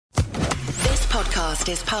podcast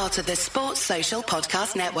is part of the Sports Social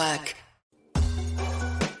Podcast Network.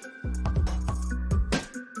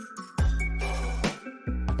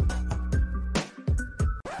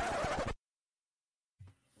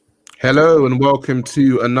 Hello and welcome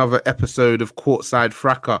to another episode of Courtside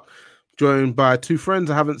Fracas, joined by two friends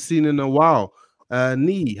I haven't seen in a while.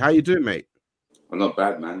 Nee, how you doing, mate? I'm not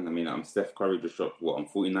bad, man. I mean, I'm Steph Curry just dropped, I'm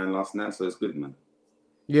 49 last night, so it's good, man.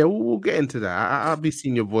 Yeah, we'll get into that. I'll be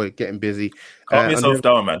seeing your boy getting busy. Calm yourself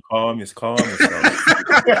down, man. Calm yourself.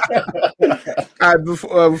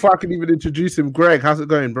 Before I can even introduce him, Greg, how's it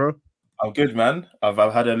going, bro? I'm good, man. I've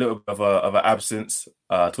had a little bit of an absence.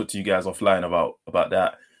 Talked to you guys offline about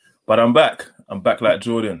that, but I'm back. I'm back like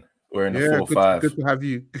Jordan. We're in the 4-5. Good to have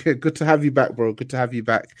you. Good to have you back, bro. Good to have you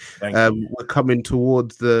back. Thank you. We're coming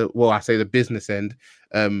towards the business end.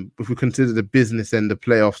 If we consider the business end, the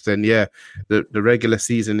playoffs, then the regular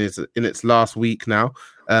season is in its last week now.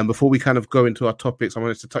 Before we kind of go into our topics, I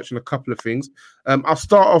wanted to touch on a couple of things. I'll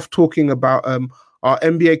start off talking about our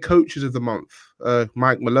NBA coaches of the month.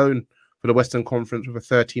 Mike Malone for the Western Conference with a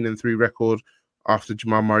 13-3 record after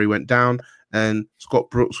Jamal Murray went down, and Scott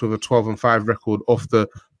Brooks with a 12-5 record off the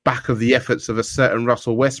back of the efforts of a certain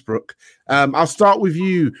Russell Westbrook. I'll start with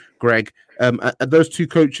you, Greg. Those two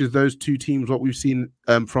coaches, those two teams, what we've seen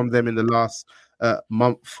from them in the last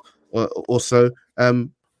month or so,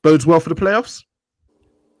 bodes well for the playoffs?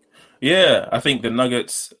 Yeah, I think the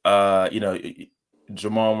Nuggets,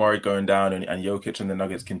 Jamal Murray going down and Jokic and the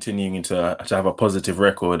Nuggets continuing to have a positive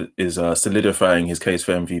record is solidifying his case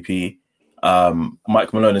for MVP.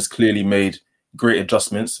 Mike Malone has clearly made great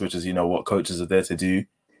adjustments, which is, what coaches are there to do.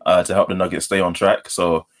 To help the Nuggets stay on track.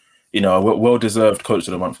 So, a well-deserved Coach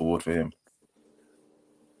of the Month award for him.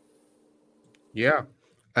 Yeah.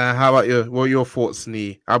 How about your thoughts,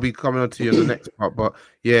 Nee? I'll be coming on to you in the next part, but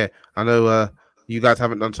yeah, I know you guys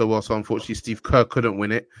haven't done so well, so unfortunately Steve Kerr couldn't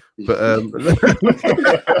win it. But look at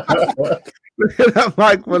that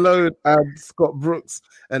Mike Malone and Scott Brooks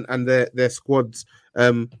and their squads.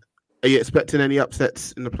 Are you expecting any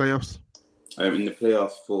upsets in the playoffs? In the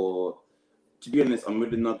playoffs to be honest, I'm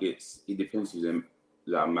with the Nuggets. It depends who them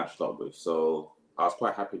that I'm matched up with. So I was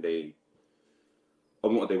quite happy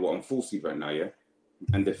on full seed right now, yeah.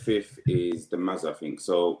 And the fifth is the Mavs, I think.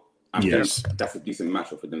 So I think that's a decent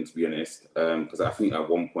matchup for them, to be honest. Because I think at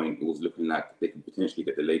one point it was looking like they could potentially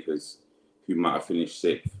get the Lakers, who might have finished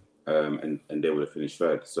sixth, and they would have finished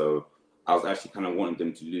third. So I was actually kind of wanting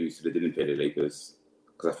them to lose, so they didn't play the Lakers,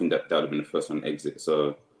 because I think that would have been the first one exit.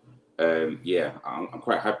 So I'm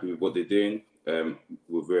quite happy with what they're doing.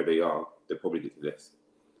 With where they are, they'll probably get to this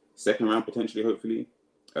second round potentially, hopefully.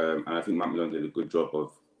 And I think Mike Malone did a good job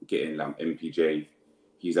of getting MPJ.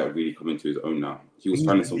 He's really coming to his own now. He was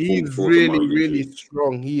finding some form before. He's really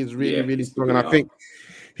strong. He is really strong, and I think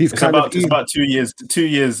he's it's about 2 years. 2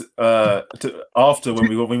 years after when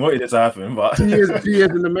we wanted it to happen, but 2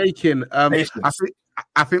 years in the making.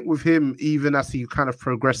 I think with him, even as he kind of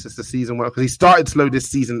progresses the season, well, because he started slow this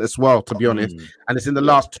season as well, to be honest, and it's in the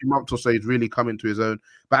last 2 months or so he's really come into his own.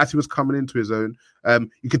 But as he was coming into his own,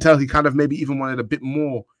 you could tell he kind of maybe even wanted a bit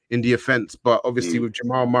more in the offense. But obviously with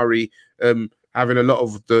Jamal Murray having a lot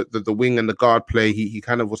of the wing and the guard play, he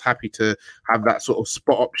kind of was happy to have that sort of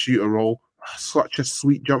spot up shooter role. Such a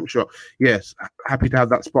sweet jump shot. Yes, happy to have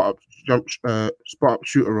that spot up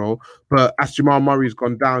shooter role. But as Jamal Murray's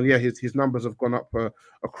gone down, his numbers have gone up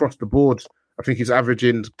across the board. I think he's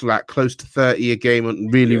averaging like close to 30 a game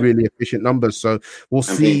and really efficient numbers. So we'll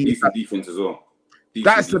see. Decent defense as well.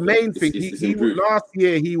 That's the main thing.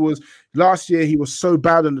 Last year he was so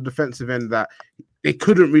bad on the defensive end that they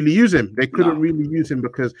couldn't really use him.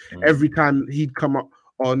 Because every time he'd come up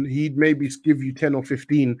on, he'd maybe give you 10 or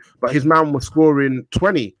 15, but his man was scoring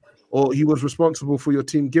 20, or he was responsible for your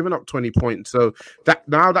team giving up 20 points. So that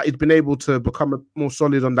now that he's been able to become more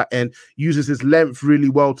solid on that end, uses his length really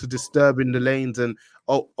well to disturb in the lanes and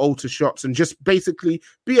alter shots and just basically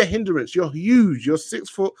be a hindrance. You're huge. You're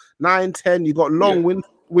 6'9", 10. You got long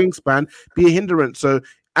wingspan. Be a hindrance. So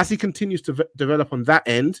as he continues to develop on that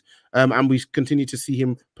end, and we continue to see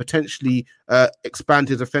him potentially expand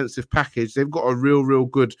his offensive package, they've got a real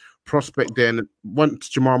good prospect there. And once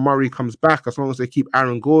Jamal Murray comes back, as long as they keep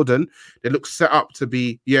Aaron Gordon, they look set up to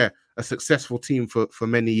be, a successful team for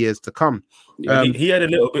many years to come. He had a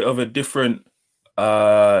little bit of a different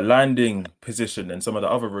landing position than some of the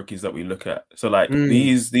other rookies that we look at. So like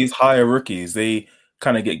these higher rookies, they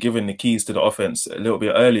kind of get given the keys to the offense a little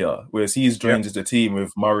bit earlier, whereas he's joined as the team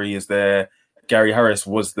with Murray is there, Gary Harris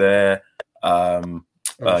was there,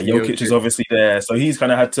 Jokic is obviously there, so he's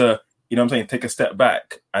kind of had to, take a step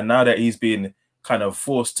back. And now that he's been kind of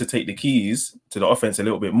forced to take the keys to the offense a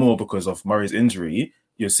little bit more because of Murray's injury,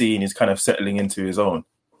 you're seeing he's kind of settling into his own.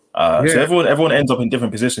 So everyone ends up in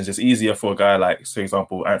different positions. It's easier for a guy like, for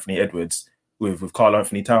example, Anthony Edwards with Karl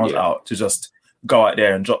Anthony Towns out to just go out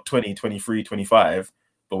there and drop 20, 23, 25.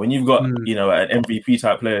 But when you've got, you know, an MVP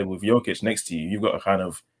type player with Jokic next to you, you've got to kind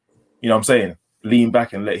of, you know what I'm saying, lean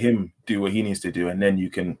back and let him do what he needs to do. And then you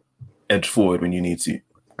can edge forward when you need to.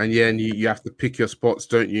 And you have to pick your spots,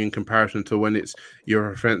 don't you, in comparison to when it's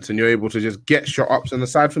your offense and you're able to just get shot ups. And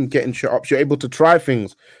aside from getting shot ups, you're able to try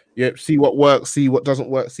things. Yeah, see what works, see what doesn't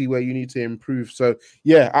work, see where you need to improve. So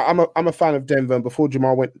yeah, I'm a fan of Denver. And before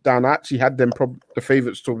Jamal went down, I actually had them probably the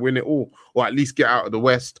favorites to win it all, or at least get out of the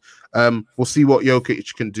West. We'll see what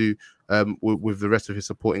Jokic can do with the rest of his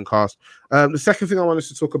supporting cast. The second thing I wanted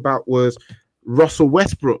to talk about was Russell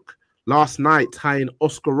Westbrook last night tying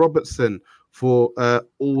Oscar Robertson for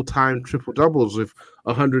all-time triple-doubles with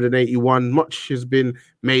 181. Much has been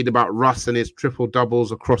made about Russ and his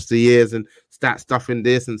triple-doubles across the years and stat stuff in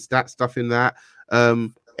this and stat stuff in that.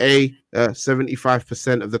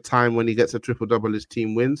 75% of the time when he gets a triple-double, his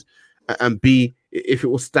team wins. And B, if it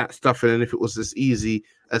was stat stuff and if it was as easy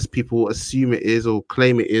as people assume it is or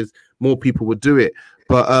claim it is, more people would do it.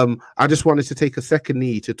 But I just wanted to take a second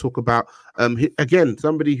knee to talk about, again,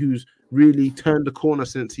 somebody who's really turned the corner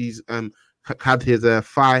since he's had his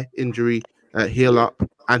thigh injury heal up,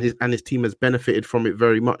 and his team has benefited from it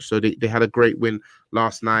very much. So they had a great win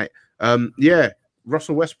last night.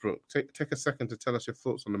 Russell Westbrook, take a second to tell us your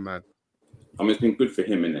thoughts on the man. I mean, it's been good for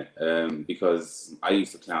him, innit? Because I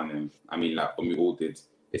used to clown him. I mean, like, when we all did,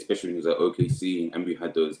 especially when he was at OKC, and we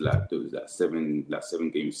had those seven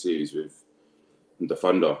game series with the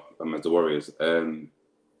Thunder as the Warriors.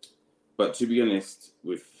 But to be honest,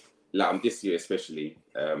 with this year especially,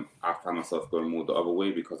 I found myself going more the other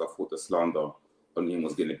way because I thought the slander on him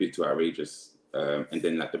was getting a bit too outrageous. And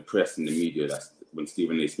then the press and the media, that's when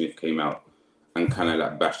Stephen A. Smith came out and kind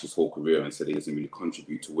of bashed his whole career and said he doesn't really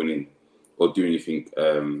contribute to winning or do anything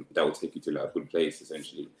that will take you to a good place,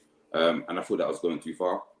 essentially. And I thought that was going too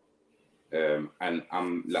far. And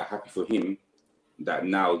I'm happy for him that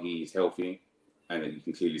now he's healthy and you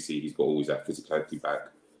can clearly see he's got always that physicality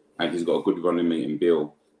back and he's got a good running mate in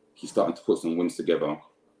Bill. He's starting to put some wins together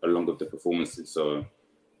along with the performances. So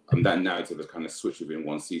that narrative has kind of switched within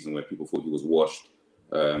one season where people thought he was washed.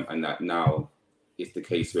 And that now it's the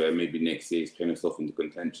case where maybe next year he's playing himself into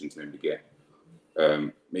contention to maybe get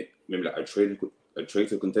maybe a trade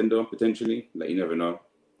to contender potentially. You never know.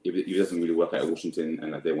 If it doesn't really work out at Washington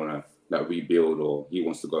and they want to rebuild or he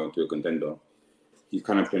wants to go into a contender, he's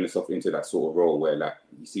kind of playing himself into that sort of role where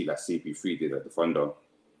you see CP3 did at the Thunder,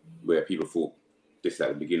 where people thought this is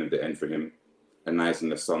the beginning of the end for him. And now he's in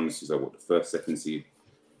the Suns, he's the first, second seed.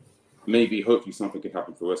 Maybe, hopefully something can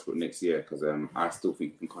happen for Westbrook next year because I still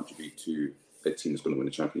think he can contribute to a team that's going to win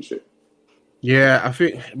the championship. Yeah, I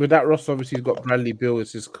think with that roster, obviously he's got Bradley Beal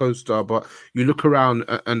as his co-star, but you look around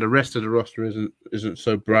and the rest of the roster isn't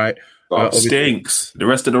so bright. Stinks. The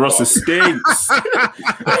rest of the roster stinks.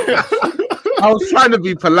 I was trying to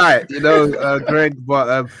be polite, Greg,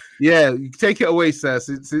 but yeah, take it away, sir.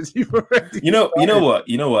 Since you've already, you know what?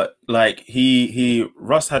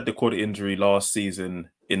 Russ had the quad injury last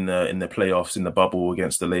season in the playoffs in the bubble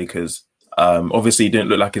against the Lakers. Obviously, he didn't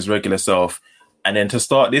look like his regular self. And then to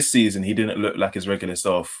start this season, he didn't look like his regular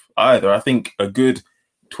self either. I think a good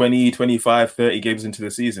 20, 25, 30 games into the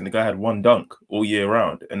season, the guy had one dunk all year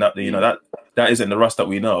round. And that isn't the Russ that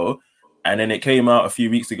we know. And then it came out a few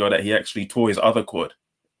weeks ago that he actually tore his other quad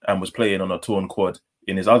and was playing on a torn quad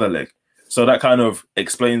in his other leg. So that kind of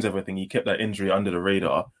explains everything. He kept that injury under the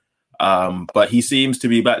radar. But he seems to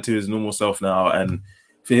be back to his normal self now. And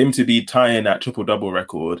for him to be tying that triple-double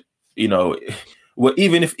record, well,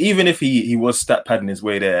 even if he was stat padding his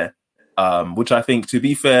way there, which I think, to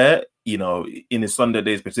be fair, in his Thunder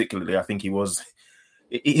days particularly, I think he was.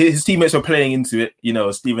 His teammates were playing into it.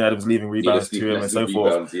 Steven Adams leaving rebounds to him and so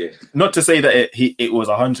forth. Yeah. Not to say that it was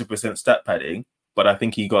 100% stat padding, but I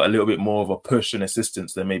think he got a little bit more of a push and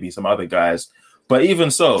assistance than maybe some other guys. But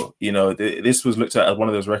even so, this was looked at as one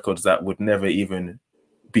of those records that would never even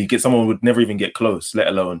someone would never even get close, let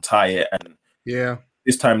alone tie it. And yeah.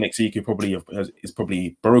 This time next year, he is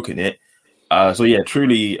probably broken it. So yeah,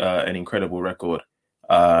 truly an incredible record.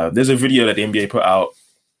 There's a video that the NBA put out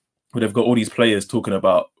where they've got all these players talking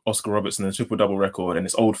about Oscar Robertson and the triple-double record, and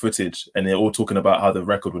it's old footage, and they're all talking about how the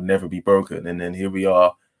record would never be broken. And then here we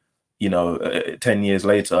are, 10 years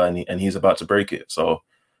later, and he's about to break it. So,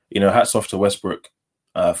 hats off to Westbrook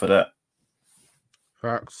for that.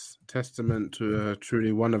 Facts. Testament to a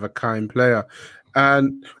truly one-of-a-kind player.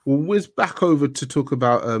 And we'll whiz back over to talk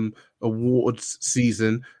about awards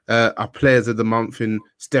season. Our players of the month in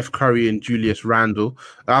Steph Curry and Julius Randle.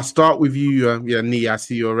 I'll start with you, Nee. I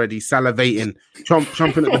see you already salivating,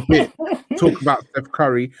 chomping at the bit. Talk about Steph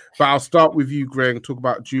Curry, but I'll start with you, Greg, and talk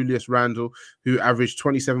about Julius Randle, who averaged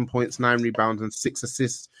 27 points, 9 rebounds, and 6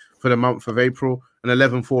 assists for the month of April. An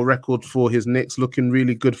 11-4 record for his Knicks, looking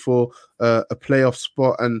really good for a playoff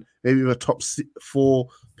spot and maybe a top 4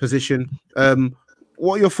 position.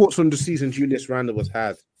 What are your thoughts on the season Julius Randle has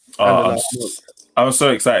had? I'm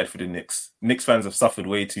so excited for the Knicks. Knicks fans have suffered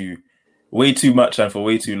way too much and for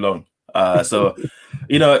way too long. So,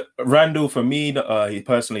 Randle for me, he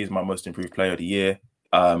personally is my most improved player of the year.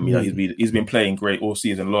 He's been playing great all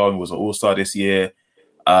season long. Was an all-star this year.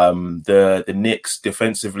 The Knicks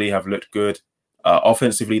defensively have looked good.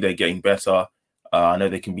 Offensively, they're getting better. I know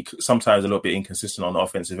they can be sometimes a little bit inconsistent on the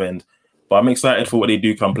offensive end, but I'm excited for what they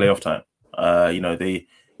do come playoff time. They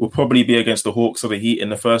will probably be against the Hawks or the Heat in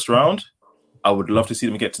the first round. I would love to see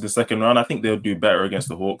them get to the second round. I think they'll do better against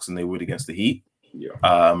the Hawks than they would against the Heat. Yeah.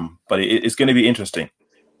 But it's going to be interesting.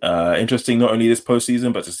 Interesting not only this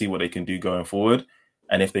postseason, but to see what they can do going forward,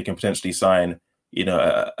 and if they can potentially sign,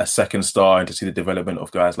 a second star, and to see the development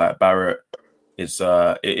of guys like Barrett.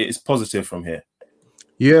 It's positive from here.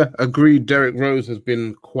 Yeah, agreed. Derrick Rose has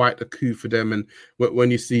been quite a coup for them, and when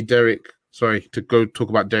you see Derrick. Sorry to go talk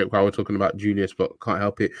about Derrick while we're talking about Julius, but can't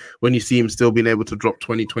help it. When you see him still being able to drop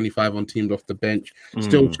 20, 25 on teams off the bench,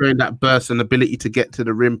 still showing that burst and ability to get to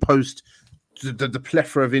the rim post the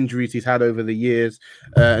plethora of injuries he's had over the years.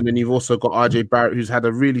 And then you've also got RJ Barrett, who's had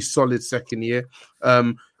a really solid second year.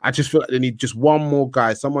 I just feel like they need just one more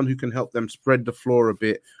guy, someone who can help them spread the floor a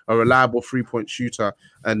bit, a reliable three-point shooter.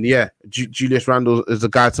 And yeah, Julius Randle is the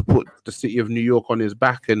guy to put the city of New York on his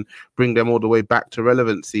back and bring them all the way back to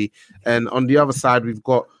relevancy. And on the other side, we've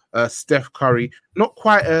got Steph Curry, not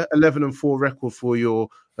quite a 11-4 record for your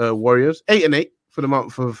Warriors, 8-8 for the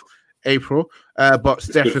month of April. But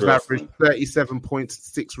Steph has averaged 37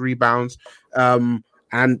 points, 6 rebounds,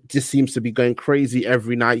 and just seems to be going crazy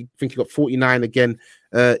every night. I think he got 49 again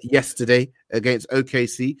yesterday against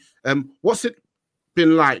OKC. What's it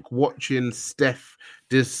been like watching Steph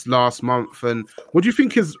this last month, and what do you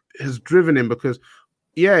think has driven him? Because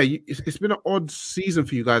yeah, it's been an odd season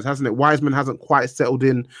for you guys, hasn't it? Wiseman hasn't quite settled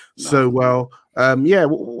in so well. Yeah,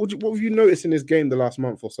 what have you noticed in his game the last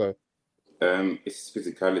month or so? It's his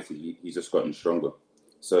physicality. He's just gotten stronger.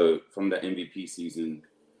 So from the MVP season,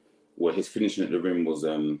 where his finishing at the rim was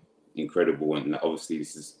incredible, and obviously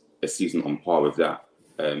this is a season on par with that.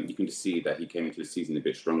 You can just see that he came into the season a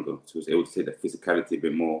bit stronger. So he was able to take the physicality a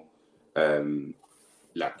bit more. The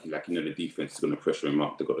defense is going to pressure him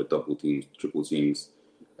up. They've got the double teams, triple teams,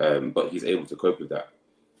 but he's able to cope with that.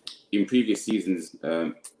 In previous seasons,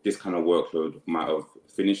 this kind of workload might have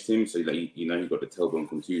finished him. So he got the tailbone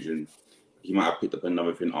contusion. He might have picked up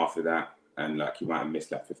another thing after that, and he might have missed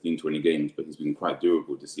 15, 20 games, but he's been quite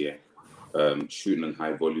durable this year, shooting on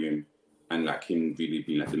high volume, and him really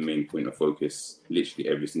being the main point of focus literally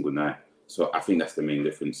every single night. So I think that's the main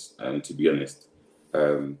difference, to be honest.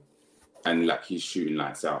 And he's shooting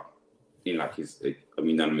lights out in his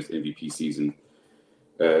unanimous MVP season.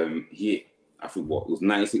 I think it was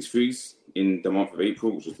 96 threes in the month of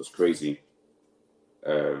April, which was just crazy.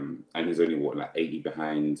 And he's only 80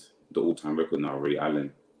 behind the all-time record now, Ray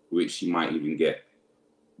Allen, which he might even get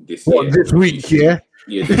this year. This week, yeah?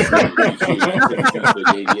 Yeah, this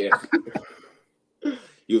week. Yeah.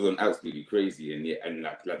 He was on absolutely crazy, and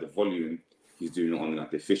the volume he's doing on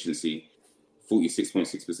the efficiency,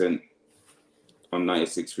 46.6% on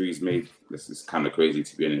 96 threes made. This is kind of crazy,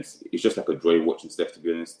 to be honest. It's just a joy watching Steph, to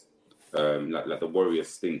be honest. The Warriors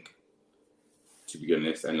stink, to be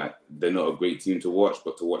honest, and they're not a great team to watch,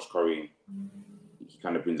 but to watch Curry, he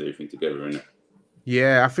kind of brings everything together, innit?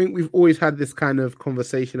 Yeah, I think we've always had this kind of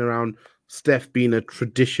conversation around Steph being a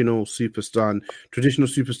traditional superstar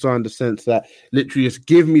in the sense that literally just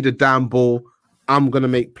give me the damn ball, I'm going to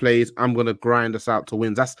make plays, I'm going to grind us out to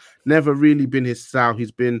wins. That's never really been his style.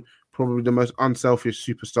 He's been probably the most unselfish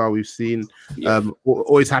superstar we've seen. Yeah.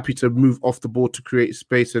 Always happy to move off the ball to create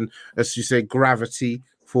space and, as you say, gravity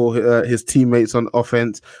for his teammates on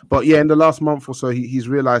offense. But yeah, in the last month or so, he's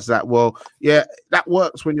realized that, that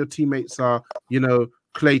works when your teammates are,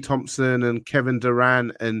 Klay Thompson and Kevin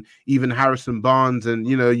Durant and even Harrison Barnes, and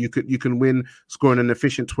you can win scoring an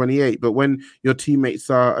efficient 28. But when your teammates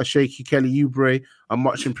are a shaky Kelly Oubre, a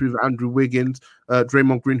much improved Andrew Wiggins,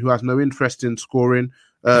 Draymond Green, who has no interest in scoring,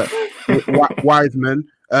 Wiseman,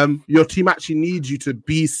 your team actually needs you to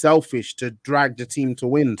be selfish to drag the team to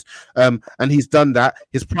wins. And he's done that.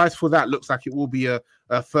 His price for that looks like it will be a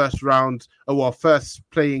first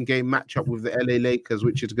playing game matchup with the LA Lakers,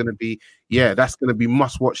 which is going to be, that's going to be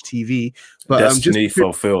must-watch TV. But destiny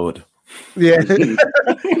fulfilled. Yeah,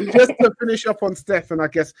 just to finish up on Steph, and I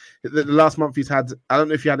guess the last month he's had. I don't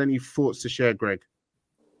know if you had any thoughts to share, Greg.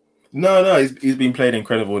 No, he's been playing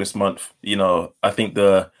incredible this month. I think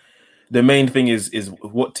the main thing is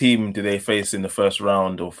what team do they face in the first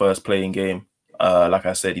round or first playing game? Like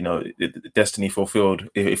I said, destiny fulfilled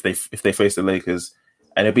if they face the Lakers,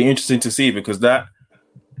 and it'd be interesting to see because the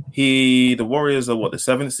Warriors are the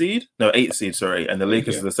 7th seed? No, 8th seed, sorry, and the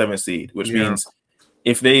Lakers are the 7th seed, which means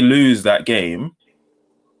if they lose that game,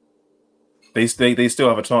 they still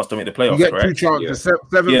have a chance to make the playoffs. You get correct? 2 chances.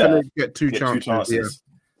 7th and you get two chances.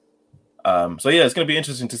 So it's going to be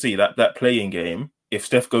interesting to see that playing game. If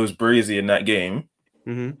Steph goes brazy in that game,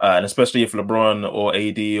 and especially if LeBron or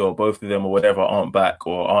AD or both of them or whatever aren't back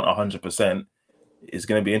or aren't 100%, it's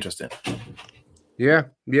going to be interesting. Yeah.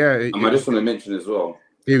 I just want to mention as well.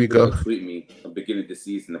 Here we go. Tweet me at the beginning of the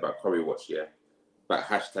season about Curry Watch, about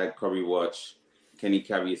hashtag Curry Watch. Can he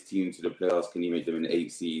carry his team to the playoffs? Can he make them an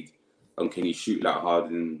 8th seed? And can he shoot like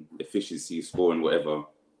Harden, efficiency, scoring, whatever?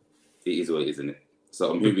 It is what it is, isn't it?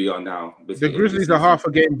 So here we are now. The Grizzlies are half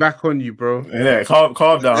a game back on you, bro. Yeah, calm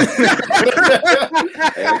down.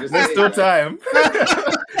 There's still time.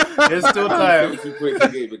 There's still time.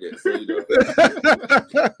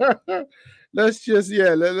 Let's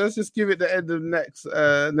just give it the end of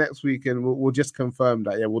next week, and we'll just confirm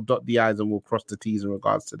that. We'll dot the I's and we'll cross the T's in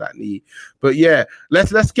regards to that knee. But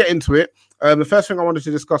let's get into it. The first thing I wanted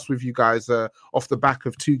to discuss with you guys, off the back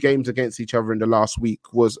of 2 games against each other in the last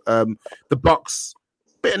week, was the Bucks.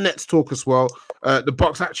 Bit of Nets talk as well. The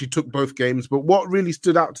Bucks actually took both games, but what really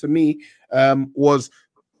stood out to me was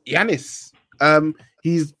Giannis.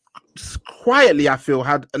 He's quietly, I feel,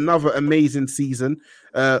 had another amazing season.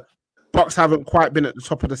 Bucks haven't quite been at the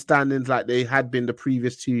top of the standings like they had been the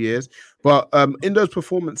previous 2 years, but in those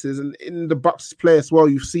performances and in the Bucks play as well,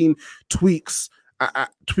 you've seen tweaks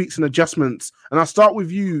and adjustments. And I'll start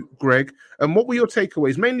with you, Greg. And what were your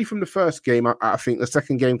takeaways? Mainly from the first game. I think the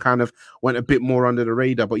second game kind of went a bit more under the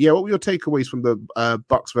radar. But what were your takeaways from the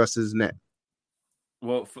Bucks versus Nets?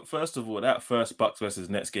 Well, first of all, that first Bucks versus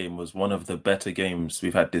Nets game was one of the better games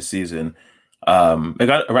we've had this season.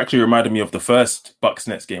 It actually reminded me of the first Bucks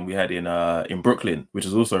Nets game we had in Brooklyn, which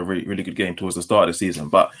was also a really, really good game towards the start of the season.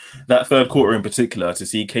 But that third quarter in particular, to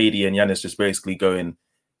see KD and Giannis just basically going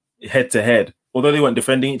head to head, although they weren't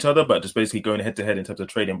defending each other, but just basically going head to head in terms of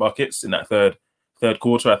trading buckets in that third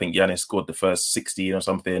quarter. I think Giannis scored the first 16 or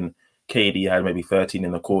something. KD had maybe 13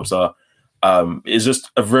 in the quarter. It's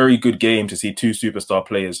just a very good game to see 2 superstar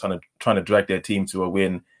players trying to drag their team to a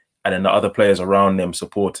win, and then the other players around them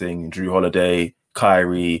supporting Drew Holiday,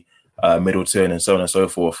 Kyrie, Middleton, and so on and so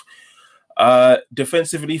forth.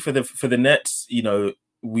 Defensively for the Nets,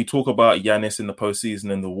 we talk about Giannis in the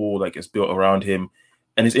postseason and the wall that gets built around him.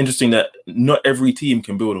 And it's interesting that not every team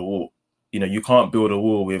can build a wall. You can't build a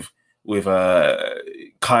wall with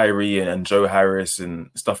Kyrie and Joe Harris and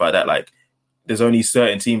stuff like that. Like, there's only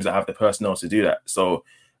certain teams that have the personnel to do that. So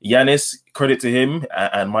Giannis, credit to him,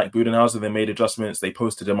 and Mike Budenholzer, they made adjustments. They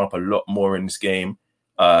posted him up a lot more in this game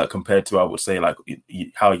compared to, I would say, like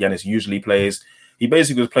how Giannis usually plays. He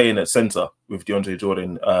basically was playing at center with DeAndre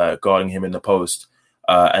Jordan guarding him in the post.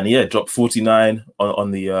 And dropped 49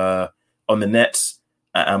 on the Nets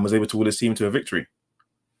and was able to will his team to a victory.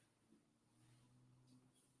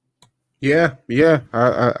 Yeah,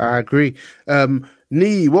 I agree.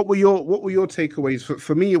 Nee, what were your takeaways?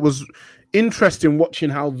 For me, it was interesting watching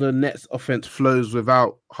how the Nets offense flows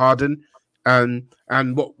without Harden, and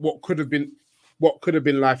what could have been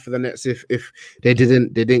life for the Nets if they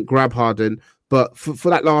didn't grab Harden. But for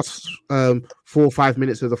that last 4 or 5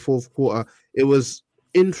 minutes of the fourth quarter, it was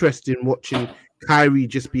interesting watching Kyrie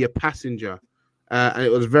just be a passenger. And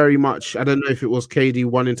it was very much, I don't know if it was KD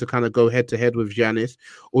wanting to kind of go head to head with Giannis,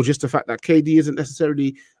 or just the fact that KD isn't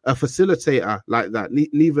necessarily a facilitator like that.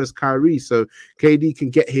 Neither is Kyrie. So KD can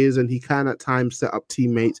get his and he can at times set up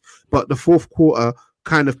teammates. But the fourth quarter,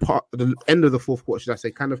 the end of the fourth quarter, should I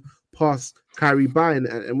say, kind of passed Kyrie by.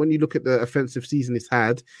 And when you look at the offensive season he's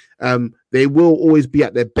had, they will always be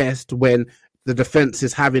at their best when the defense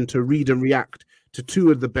is having to read and react to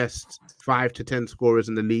 2 of the best 5 to 10 scorers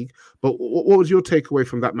in the league. But what was your takeaway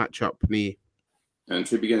from that matchup, Nee? And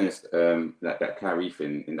to be honest, that Kyrie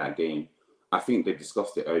thing in that game, I think they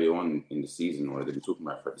discussed it earlier on in the season, or they've been talking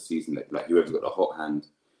about it throughout the season, that like whoever's got the hot hand,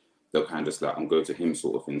 they'll kind of just like, I'm going to him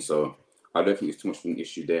sort of thing. So I don't think it's too much of an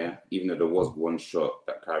issue there, even though there was one shot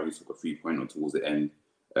that Kyrie took a 3-pointer towards the end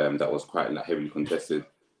that was quite heavily contested. It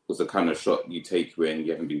was the kind of shot you take when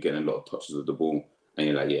you haven't been getting a lot of touches of the ball and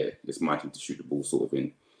you're like, yeah, it's my time to shoot the ball sort of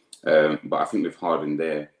thing. But I think with Harden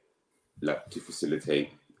there, to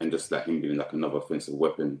facilitate and just him being another offensive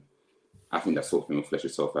weapon, I think that sort of thing will flesh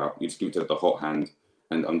itself out. You just give it to the hot hand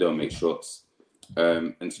and they'll make shots.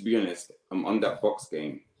 And to be honest, on that Bucks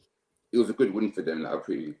game, it was a good win for them.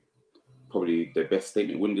 Probably their best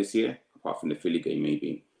statement win this year, apart from the Philly game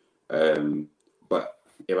maybe. But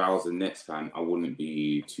if I was a Nets fan, I wouldn't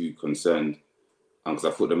be too concerned because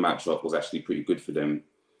I thought the matchup was actually pretty good for them.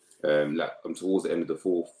 Towards the end of the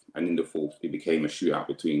fourth, and in the fourth, it became a shootout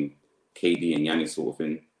between KD and Giannis sort of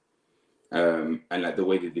thing. And the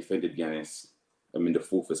way they defended Giannis, in the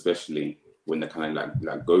fourth especially, when they're kind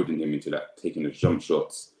of goading him into taking the jump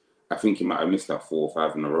shots, I think he might have missed 4 or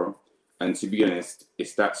 5 in a row. And to be honest,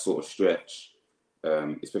 it's that sort of stretch,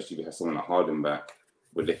 especially if you have someone like Harden back,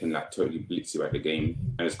 where they can totally blitz you at the game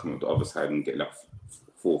and just come up the other side and get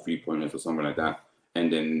 4 3-pointers or something like that.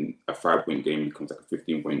 And then a 5-point game becomes a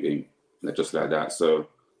 15-point game, just like that. So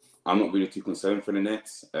I'm not really too concerned for the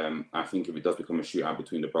Nets. I think if it does become a shootout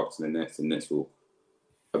between the Bucks and the Nets will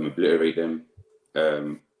obliterate them.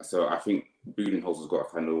 So I think Budenholzer's got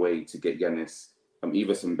to find a way to get Giannis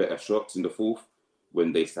either some better shots in the fourth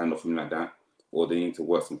when they stand off him like that, or they need to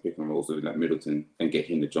work some pick and rolls with Middleton and get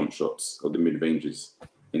him the jump shots or the mid ranges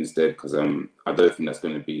instead, because I don't think that's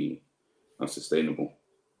going to be unsustainable.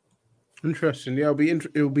 Interesting. Yeah,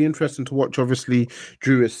 it'll be interesting to watch. Obviously,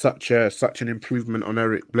 Drew is such an improvement on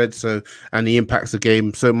Eric Bledsoe, and he impacts the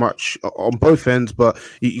game so much on both ends. But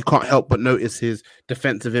you can't help but notice his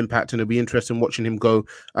defensive impact, and it'll be interesting watching him go.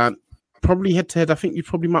 Probably head to head. I think you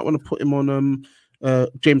probably might want to put him on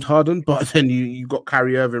James Harden, but then you got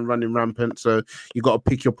Kyrie Irving running rampant, so you got to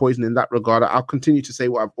pick your poison in that regard. I'll continue to say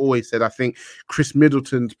what I've always said. I think Chris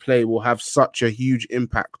Middleton's play will have such a huge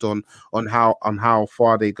impact on how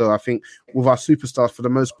far they go. I think with our superstars, for the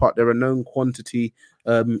most part, they're a known quantity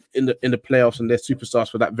in the playoffs, and they're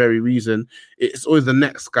superstars for that very reason. It's always the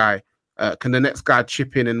next guy. Can the next guy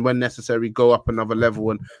chip in and when necessary go up another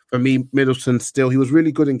level? And for me, Middleton he was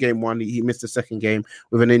really good in game one. He missed the second game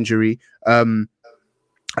with an injury.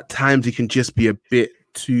 At times he can just be a bit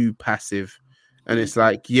too passive. And it's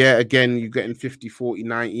again, you're getting 50, 40,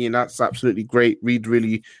 90, and that's absolutely great. Read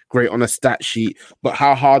really great on a stat sheet. But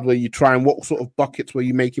how hard were you trying? What sort of buckets were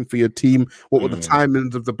you making for your team? What were the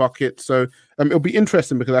timings of the buckets? So it'll be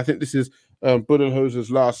interesting because I think this is Budenholzer's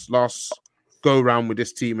last go round with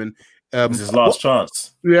this team. And this is his last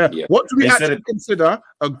chance. Yeah. What do we actually consider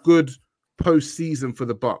a good postseason for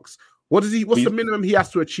the Bucks? What's the minimum he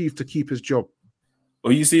has to achieve to keep his job?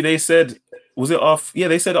 Well, you see, they said, was it off? Yeah,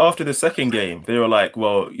 they said after the second game, they were like,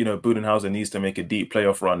 well, Budenholzer needs to make a deep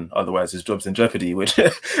playoff run, otherwise his job's in jeopardy, which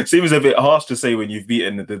seems a bit harsh to say when you've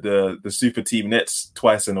beaten the super team Nets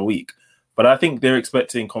twice in a week. But I think they're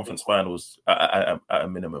expecting conference finals at a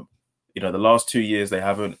minimum. The last 2 years, they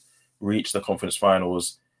haven't reached the conference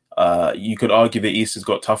finals. You could argue the East has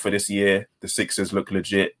got tougher this year. The Sixers look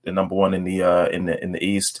legit. They're number one in the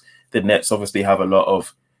East. The Nets obviously have a lot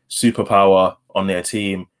of superpower on their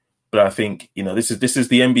team, but I think this is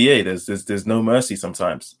the NBA. There's no mercy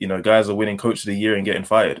sometimes. Guys are winning Coach of the Year and getting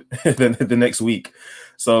fired the next week.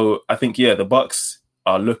 So I think the Bucks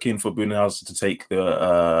are looking for Budenholzer to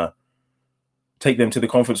take them to the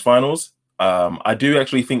conference finals. I do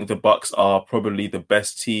actually think the Bucks are probably the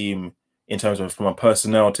best team in terms of from a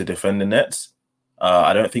personnel to defend the Nets.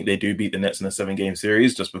 I don't think they do beat the Nets in a 7-game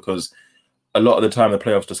series just because a lot of the time the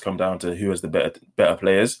playoffs just come down to who has the better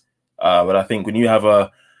players. But I think when you have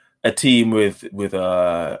a team with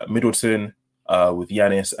Middleton, with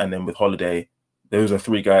Giannis, and then with Holiday, those are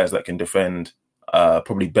 3 guys that can defend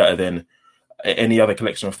probably better than any other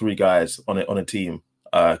collection of 3 guys on a team.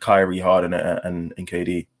 Kyrie, Harden, and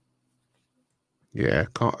KD. Yeah,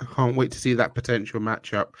 can't wait to see that potential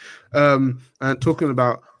matchup. And talking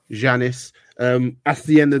about Giannis, as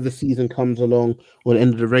the end of the season comes along, or the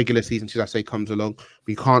end of the regular season, should I say, comes along,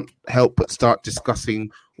 we can't help but start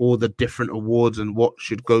discussing all the different awards and what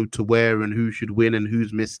should go to where and who should win and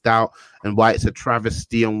who's missed out and why it's a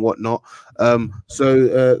travesty and whatnot.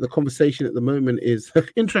 So the conversation at the moment is an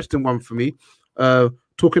interesting one for me.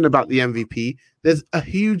 Talking about the MVP, there's a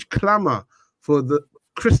huge clamor for the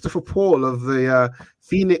Christopher Paul of the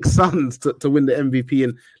Phoenix Suns to win the MVP.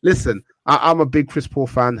 And listen, I'm a big Chris Paul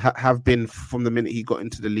fan, have been from the minute he got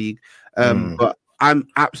into the league. But I'm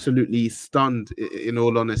absolutely stunned, in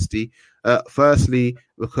all honesty. Firstly,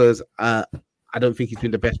 because I don't think he's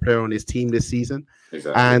been the best player on his team this season.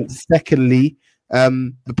 Exactly. And secondly,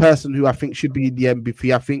 The person who I think should be the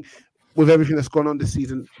MVP, I think, with everything that's gone on this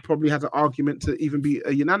season, probably has an argument to even be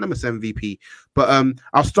a unanimous MVP. But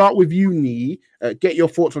I'll start with you, Nee. Get your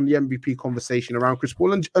thoughts on the MVP conversation around Chris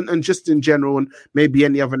Paul and just in general, and maybe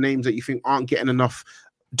any other names that you think aren't getting enough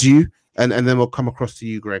due, and then we'll come across to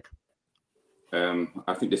you, Greg.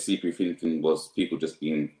 I think the CP thing was people just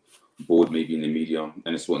being bored maybe in the media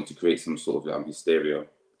and just wanting to create some sort of hysteria,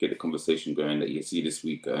 get the conversation going that you see this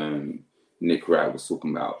week. Nick Wright was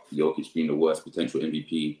talking about Jokic being the worst potential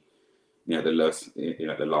MVP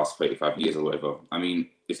the last 35 years or whatever. I mean,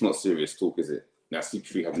 it's not serious talk, is it? Now,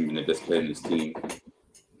 CP3 hasn't been the best player in this team.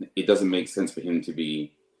 It doesn't make sense for him to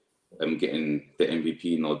be getting the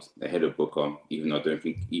MVP nod ahead of Booker, even though I don't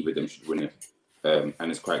think either of them should win it. And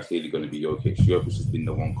it's quite clearly going to be Jokic. Jokic has been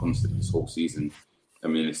the one constant this whole season. I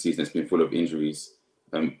mean, the season has been full of injuries.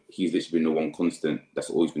 He's literally been the one constant that's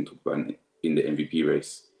always been talked about in the MVP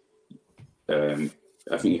race.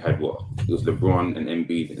 I think he had it was LeBron and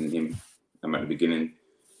Embiid and him at the beginning.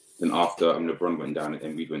 Then after LeBron went down and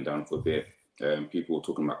Embiid went down for a bit. People were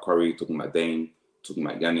talking about Curry, talking about Dame, talking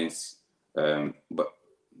about Giannis. But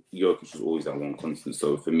Jokic was always that one constant.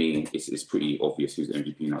 So for me, it's pretty obvious who's the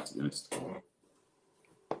MVP now, to be honest.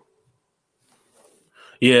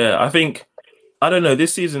 Yeah, I don't know.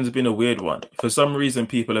 This season's been a weird one. For some reason,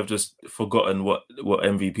 people have just forgotten what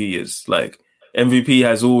MVP is. Like, MVP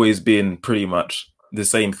has always been pretty much the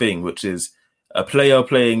same thing, which is a player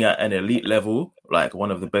playing at an elite level, like one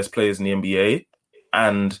of the best players in the NBA,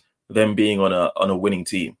 and them being on a winning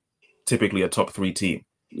team, typically a top 3 team.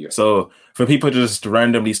 Yeah. So for people to just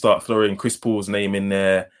randomly start throwing Chris Paul's name in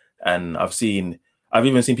there, and I've even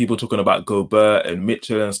seen people talking about Gobert and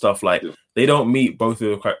Mitchell and stuff like they don't meet both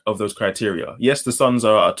of those criteria. Yes, the Suns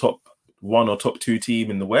are a top 1 or top 2 team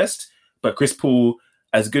in the West, but Chris Paul,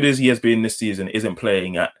 as good as he has been this season, isn't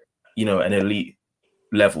playing at an elite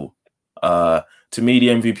level. To me, the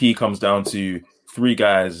MVP comes down to 3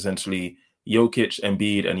 guys essentially: Jokic,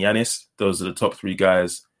 Embiid, and Giannis. Those are the top 3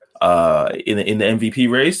 guys in the MVP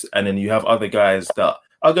race, and then you have other guys that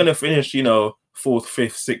are going to finish 4th,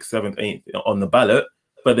 5th, 6th, 7th, 8th on the ballot,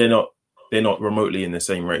 but they're not remotely in the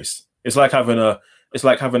same race. It's like having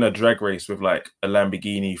a drag race with like a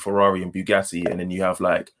Lamborghini, Ferrari, and Bugatti, and then you have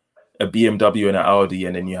like a BMW and an Audi,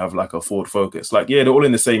 and then you have like a Ford Focus. Like, yeah, they're all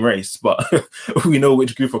in the same race, but we know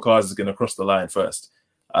which group of cars is going to cross the line first.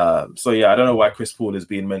 So yeah, I don't know why Chris Paul is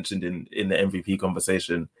being mentioned in the MVP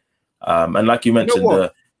conversation. And like you mentioned,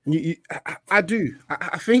 I do.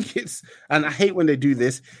 I think it's, and I hate when they do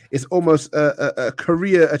this, it's almost a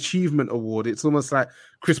career achievement award. It's almost like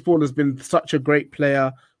Chris Paul has been such a great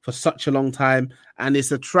player for such a long time, and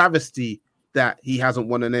it's a travesty that he hasn't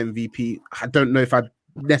won an MVP. I don't know if I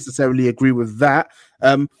necessarily agree with that.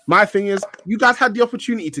 My thing is, you guys had the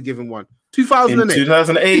opportunity to give him one.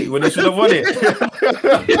 2008 when he should have won it.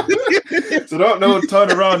 So don't turn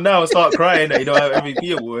around now and start crying that you don't have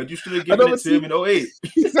MVP award. You should have given it to him in 08.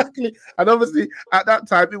 Exactly. And obviously at that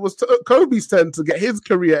time it was Kobe's turn to get his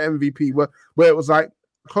career MVP, where it was like,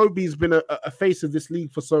 Kobe's been a face of this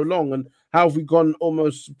league for so long, and how have we gone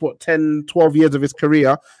almost 10, 12 years of his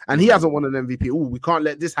career and he hasn't won an MVP? Oh, we can't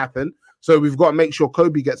let this happen. So we've got to make sure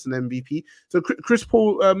Kobe gets an MVP. So Chris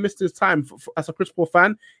Paul missed his time. As a Chris Paul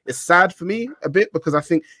fan, it's sad for me a bit, because I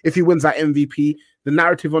think if he wins that MVP, the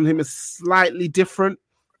narrative on him is slightly different,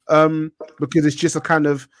 because it's just a kind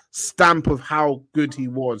of stamp of how good he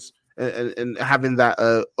was, and having that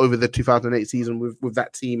over the 2008 season with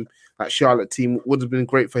that team, that Charlotte team, would have been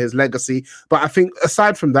great for his legacy. But I think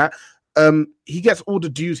aside from that, he gets all the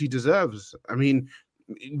dues he deserves. I mean,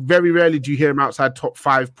 very rarely do you hear him outside top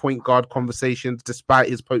 5 point guard conversations, despite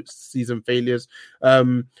his postseason failures.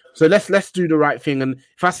 So let's do the right thing. And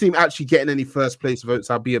if I see him actually getting any first place votes,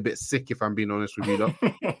 I'll be a bit sick, if I'm being honest with you, though.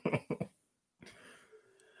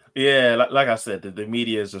 Yeah, like I said, the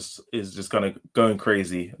media is just kind of going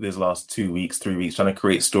crazy these last 2 weeks, 3 weeks, trying to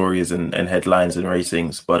create stories and headlines and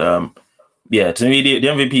ratings. But yeah, to me, the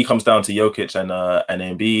MVP comes down to Jokic and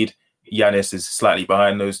Embiid. Giannis is slightly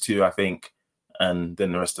behind those two, I think. And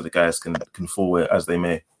then the rest of the guys can fall it as they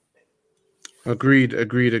may. Agreed.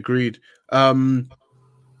 Great. Now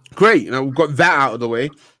we've got that out of the way.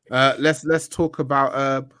 Let's talk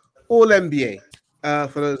about All NBA.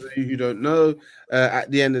 For those of you who don't know, at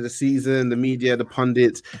the end of the season, the media, the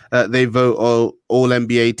pundits, they vote all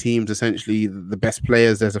NBA teams, essentially the best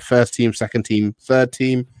players. There's a first team, second team, third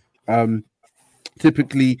team.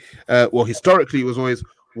 Typically, historically, it was always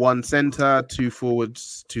 1 center, 2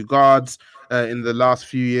 forwards, 2 guards. In the last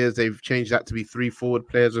few years, they've changed that to be 3 forward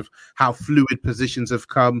players of how fluid positions have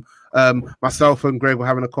come. Myself and Greg were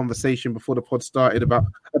having a conversation before the pod started about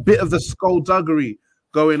a bit of the skullduggery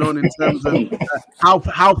going on in terms of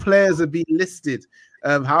how players are being listed.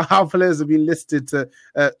 How players have been listed to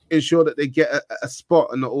ensure that they get a spot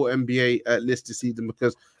on the All NBA list this season,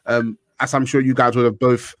 because as I'm sure you guys would have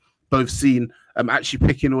both seen, actually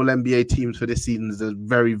picking All NBA teams for this season is a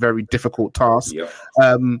very, very difficult task. Yeah.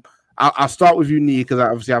 I'll start with you, Nee, because I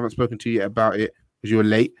obviously haven't spoken to you yet about it because you were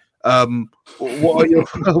late. What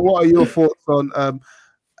are your thoughts on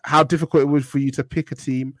how difficult it was for you to pick a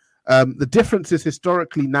team? The differences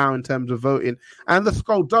historically now in terms of voting, and the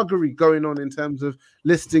skullduggery going on in terms of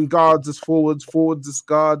listing guards as forwards, forwards as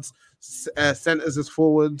guards, centers as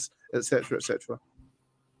forwards, etc., etc.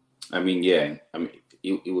 I mean,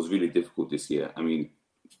 it was really difficult this year. I mean,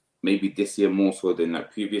 maybe this year more so than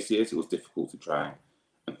like previous years, it was difficult to try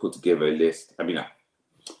and put together a list. I mean,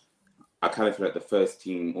 I kind of feel like the first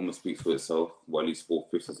team almost speaks for itself, well, at least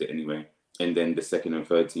 4/5 is it anyway, and then the second and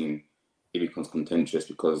third team, it becomes contentious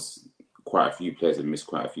because quite a few players have missed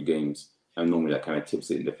quite a few games, and normally that kind of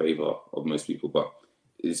tips it in the favour of most people, but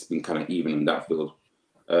it's been kind of even in that field.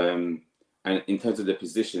 And in terms of the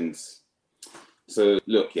positions, so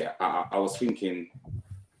look, I was thinking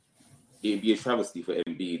it'd be a travesty for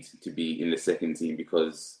Embiid to be in the second team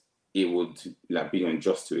because it would like be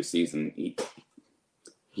unjust to his season.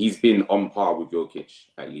 He's been on par with Jokic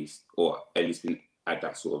at least, or at least been at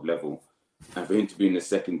that sort of level. And for him to be in the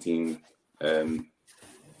second team,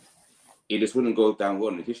 it just wouldn't go down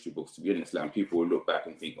well in the history books, to be honest. Like, people will look back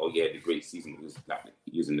and think, oh yeah, the great season was like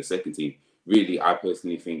he was in the second team. Really, I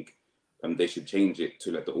personally think they should change it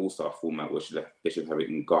to like the All-Star format, where they should have it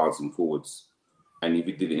in guards and forwards. And if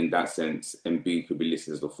you did it in that sense, Embiid could be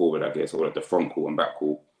listed as the forward, I guess, or like the front court and back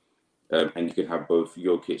court. And you could have both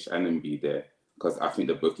Jokic and Embiid there, because I think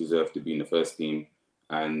they both deserve to be in the first team.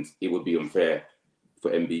 And it would be unfair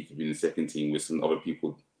for Embiid to be in the second team with some other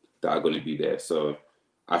people that are going to be there. So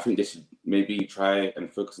I think they should maybe try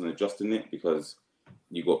and focus on adjusting it, because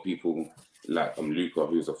you got people like Luka,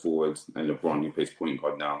 who's a forward, and LeBron, who plays point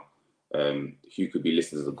guard now, who could be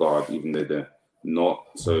listed as a guard, even though they're not.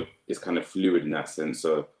 So it's kind of fluid in that sense.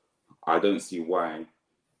 So I don't see why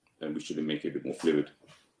we shouldn't make it a bit more fluid.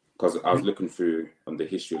 Because I was looking through on the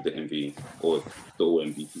history of the NBA or the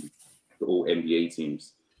All NBA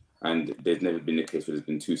teams, and there's never been a case where there's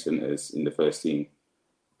been 2 centers in the first team.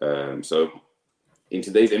 So in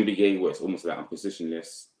today's NBA, where it's almost like a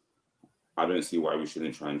positionless, I don't see why we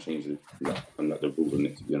shouldn't try and change the rules on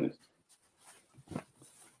it, to be honest.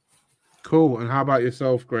 Cool. And how about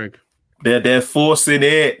yourself, Greg? They're forcing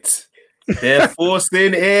it. They're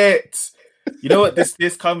forcing it. You know what?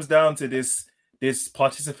 This comes down to this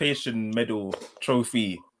participation medal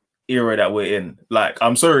trophy era that we're in. Like,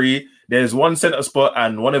 I'm sorry, there's one center spot,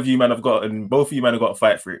 and both of you man have got to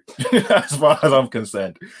fight for it. As far as I'm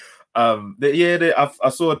concerned. I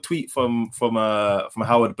saw a tweet from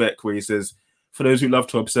Howard Beck where he says, for those who love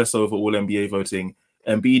to obsess over all NBA voting,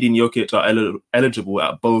 Embiid and Jokic are eligible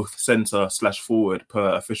at both center/forward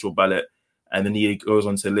per official ballot. And then he goes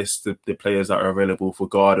on to list the players that are available for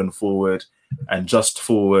guard and forward, and just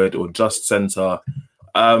forward or just center.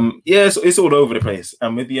 It's all over the place.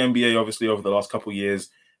 And with the NBA, obviously, over the last couple of years,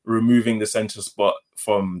 removing the center spot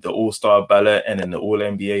from the All-Star ballot and then the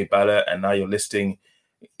All-NBA ballot, and now you're listing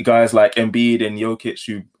guys like Embiid and Jokic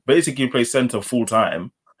who basically play center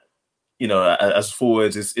full-time, as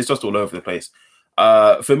forwards. It's just all over the place.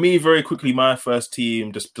 For me, very quickly, my first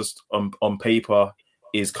team, just on paper,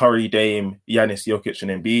 is Curry, Dame, Giannis, Jokic,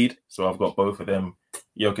 and Embiid. So I've got both of them,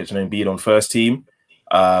 Jokic and Embiid, on first team.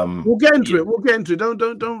 We'll get into it.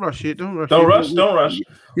 Don't rush it. Don't rush.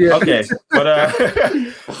 Yeah. Okay.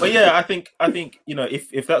 But yeah, I think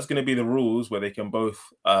if that's going to be the rules where they can both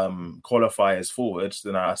qualify as forwards,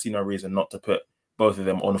 then I see no reason not to put both of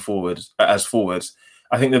them on forwards. I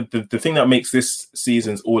think the thing that makes this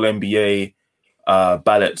season's All NBA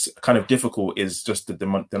ballots kind of difficult is just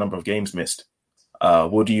the number of games missed.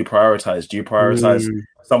 What do you prioritize? Do you prioritize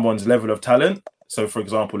someone's level of talent? So, for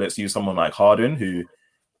example, let's use someone like Harden, who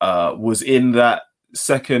was in that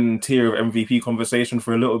second tier of MVP conversation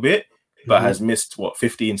for a little bit, but has missed,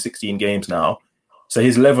 15, 16 games now. So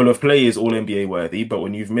his level of play is all NBA worthy, but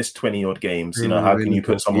when you've missed 20-odd games, how can you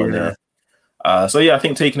put someone there? I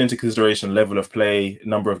think taking into consideration level of play,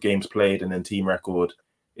 number of games played, and then team record,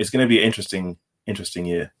 it's going to be an interesting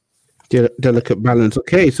year. Delicate balance.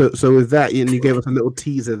 Okay, so with that, you gave us a little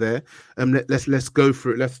teaser there. Let's go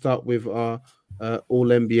through it. Let's start with our All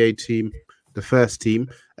NBA team, the first team.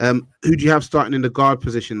 Who do you have starting in the guard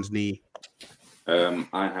positions, Nee?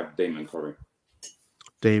 I have Damon Curry.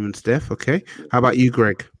 Damon Steph, okay. How about you,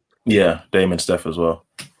 Greg? Yeah, Damon Steph as well.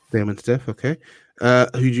 Damon Steph, okay. Who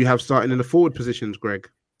do you have starting in the forward positions, Greg?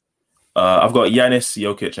 I've got Giannis,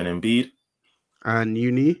 Jokic, and Embiid. And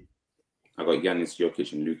Uni? I got Giannis,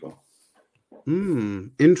 Jokic, and Luka.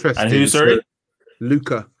 Interesting. And who, sorry?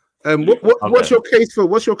 Luka. What's your case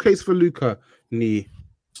for Luka, Nee?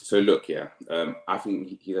 So look, I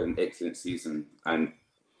think he had an excellent season, and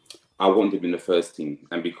I wanted him in the first team.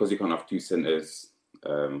 And because he can't have two centers,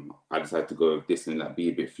 I decided to go with this and that, be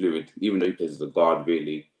a bit fluid. Even though he plays as a guard,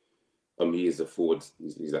 really, he is a forward.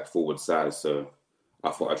 He's that forward size. So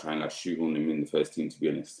I thought I'd try and shoehorn him in the first team. To be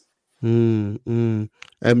honest,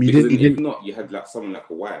 if not, you had someone like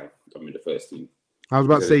Kawhi in the first team. I was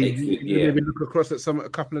about to say, you maybe look across at a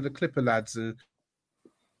couple of the Clipper lads.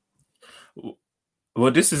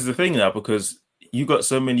 Well, this is the thing now, because you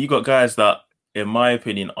got guys that, in my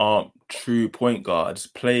opinion, aren't true point guards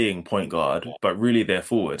playing point guard, but really they're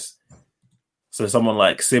forwards. So someone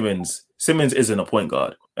like Simmons isn't a point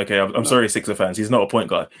guard. Okay, I'm sorry, Sixer fans. He's not a point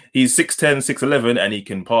guard. He's 6'10", 6'11", and he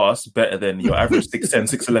can pass better than your average 6'10",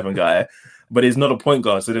 6'11" guy, but he's not a point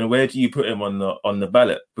guard. So then where do you put him on the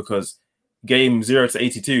ballot? Because game 0 to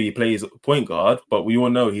 82, he plays point guard, but we all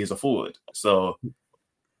know he's a forward. So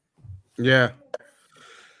yeah.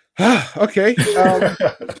 Okay.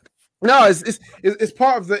 No, it's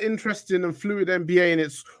part of the interesting and fluid NBA, and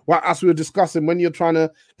it's what, as we were discussing, when you're trying to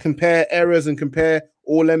compare errors and compare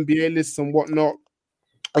all NBA lists and whatnot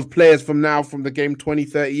of players from the game 20,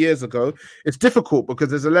 30 years ago, it's difficult because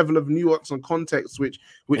there's a level of nuance and context which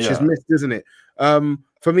is missed, isn't it?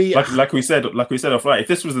 For me, like we said offline, if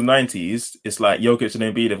this was the 90s, it's like Jokic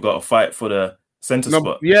and Embiid have got to fight for the center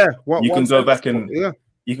spot. Yeah, you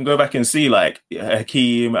can go back and see like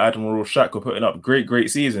Hakeem, Admiral, Shaq were putting up great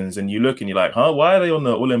seasons, and you look and you're like, why are they on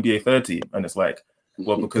the All NBA 30? And it's like,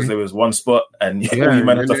 well, because there was one spot and you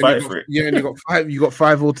managed to fight for it. Yeah, and you got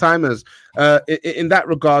five all timers. In that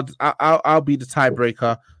regard, I'll be the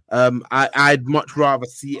tiebreaker. I'd much rather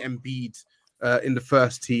see Embiid in the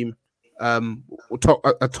first team,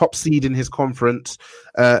 a top seed in his conference,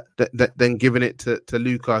 than giving it to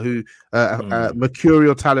Luka, who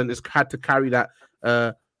mercurial talent has had to carry that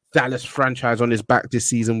Dallas franchise on his back this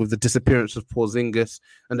season with the disappearance of Porzingis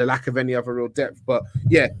and the lack of any other real depth. But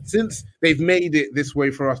yeah, since they've made it this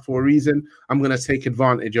way for us for a reason, I'm going to take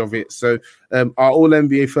advantage of it. So our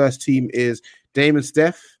All-NBA first team is Damon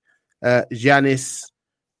Steph, Giannis,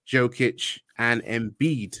 Jokic, and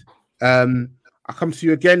Embiid. I'll come to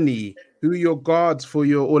you again, Nee. Who are your guards for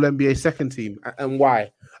your All-NBA second team and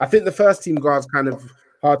why? I think the first team guards kind of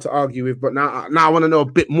hard to argue with, but now I want to know a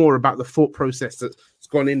bit more about the thought process that's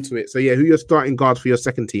gone into it. So yeah, who are your starting guards for your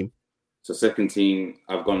second team? So second team,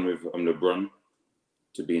 I've gone with LeBron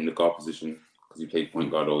to be in the guard position because he played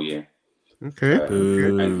point guard all year. Okay.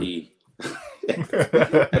 And he you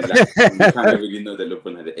kind of really know that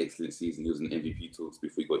LeBron had an excellent season. He was in MVP talks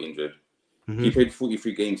before he got injured. Mm-hmm. He played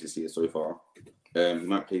 43 games this year so far. He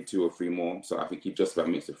might play 2 or 3 more. So I think he just about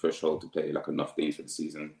makes the threshold to play like enough games for the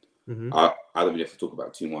season. Mm-hmm. I don't really have to talk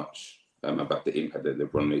about too much about the impact that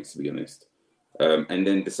LeBron makes, to be honest. And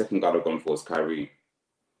then the second guard I've gone for is Kyrie.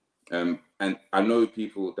 And I know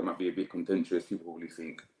people that might be a bit contentious. People probably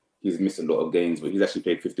think he's missed a lot of games, but he's actually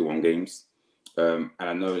played 51 games. And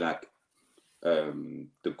I know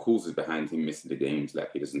the causes behind him missing the games,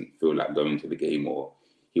 like he doesn't feel like going to the game or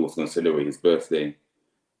he was going to celebrate his birthday,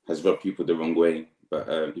 has rubbed people the wrong way. But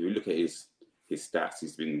if you look at his stats,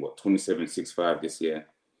 he's been 27-6-5 this year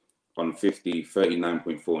on 50,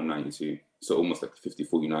 39.4 and 92. So almost like a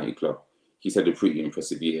 54 United club. He's had a pretty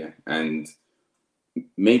impressive year, and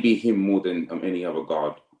maybe him more than any other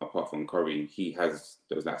guard apart from Curry, he has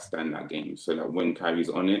those that standout games. So like when Kyrie's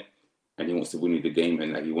on it and he wants to win you the game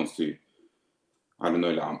and like he wants to, I don't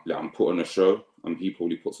know, I'm put on a show, and he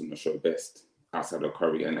probably puts on a show best outside of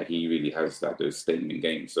Curry, and like he really has like those statement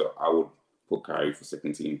games. So I would put Kyrie for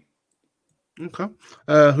second team. Okay.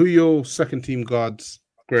 Who are your second team guards,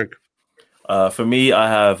 Greg? For me, I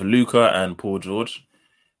have Luka and Paul George.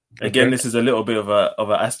 Again, This is a little bit of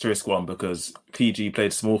an asterisk one because PG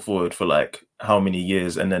played small forward for like how many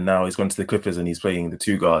years, and then now he's gone to the Clippers and he's playing the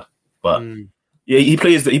 2 guard. But yeah, he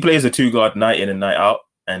plays the 2 guard night in and night out,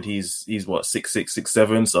 and he's what 6'6",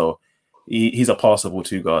 6'7", so he's a passable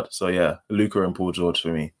 2 guard. So yeah, Luka and Paul George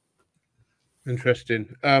for me.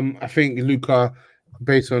 Interesting. I think Luka,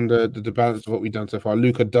 based on the balance of what we've done so far,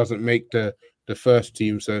 Luka doesn't make the first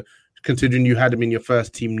team. So considering you had him in your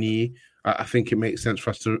first team, knee, I think it makes sense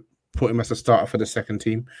for us to put him as a starter for the second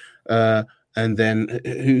team. And then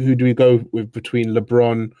who do we go with between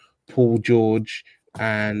LeBron, Paul George,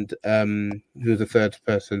 and who's the third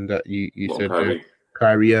person that you said? Kyrie.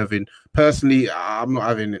 Kyrie Irving. Personally, I'm not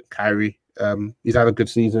having it. Kyrie. He's had a good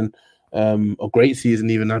season, a great season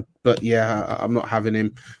even. But yeah, I'm not having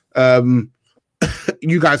him.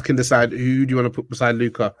 You guys can decide who do you want to put beside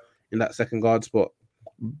Luka in that second guard spot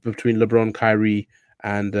between LeBron, Kyrie,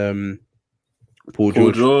 and Paul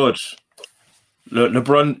George.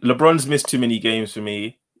 LeBron's missed too many games for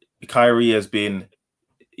me. Kyrie has been,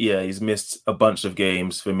 he's missed a bunch of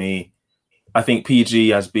games for me. I think PG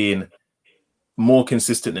has been more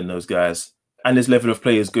consistent than those guys, and his level of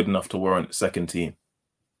play is good enough to warrant second team.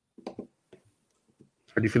 How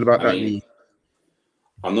do you feel about that, Lee?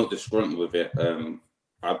 I'm not disgruntled with it.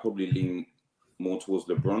 I'd probably lean more towards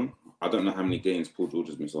LeBron. I don't know how many games Paul George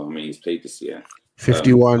has missed or how many he's played this year.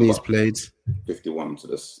 51 he's played. 51, so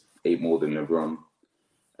that's 8 more than LeBron.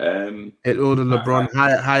 8 more than LeBron,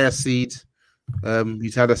 higher seed.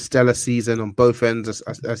 He's had a stellar season on both ends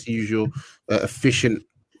as usual. Efficient,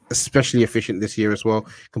 especially efficient this year as well.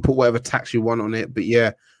 Can put whatever tax you want on it, but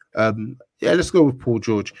let's go with Paul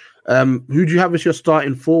George. Who do you have as your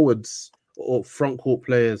starting forwards or front court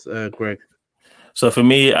players, Greg? So for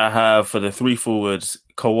me, I have for the 3 forwards,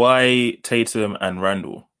 Kawhi, Tatum, and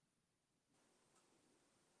Randall.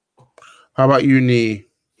 How about you, Nee?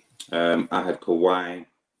 I had Kawhi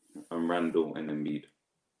and Randall and Embiid.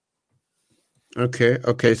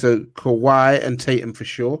 Okay. So Kawhi and Tatum for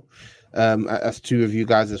sure. As 2 of you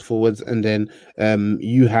guys as forwards, and then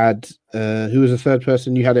you had who was the third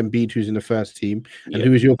person? You had Embiid, who's in the first team, and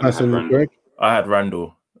who was your person, Greg? I had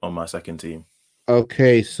Randall on my second team.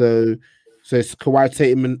 Okay, so it's Kawhi,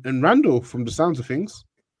 Tatum, and Randall from the sounds of things.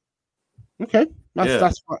 Okay,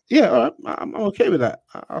 that's fine. Yeah, all right, I'm okay with that.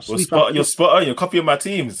 You're spot on. You're copying my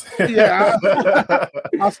teams. Yeah,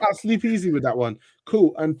 I'll sleep easy with that one.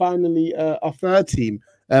 Cool. And finally, our third team.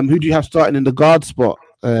 Who do you have starting in the guard spot,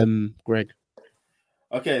 Greg?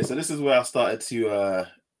 Okay, so this is where I started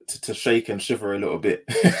to shake and shiver a little bit.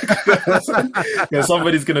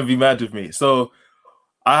 Somebody's gonna be mad with me. So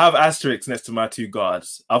I have asterisks next to my 2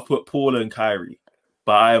 guards. I've put Paul and Kyrie,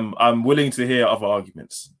 but I'm willing to hear other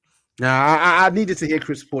arguments. Now I needed to hear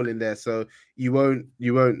Chris Paul in there, so you won't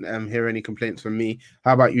hear any complaints from me.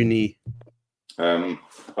 How about you, Nee?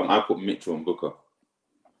 I put Mitchell and Booker.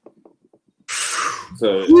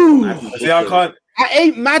 So I can't. I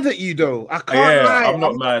ain't mad at you though. I can't lie. I'm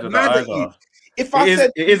not mad at that either.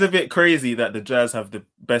 It is a bit crazy that the Jazz have the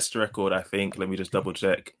best record, I think. Let me just double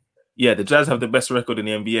check. Yeah, the Jazz have the best record in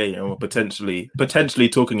the NBA, and we're potentially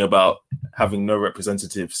talking about having no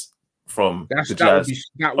representatives from the Jazz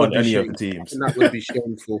on any of the teams. That would be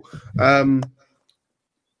shameful.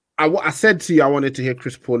 I said to you I wanted to hear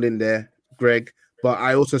Chris Paul in there, Greg, but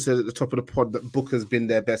I also said at the top of the pod that Booker's been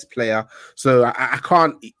their best player. So I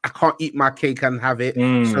can't eat my cake and have it.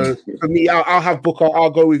 So for me, I'll have Booker. I'll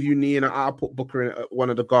go with you, Nee, and I'll put Booker in at one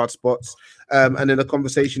of the guard spots. And then the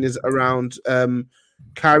conversation is around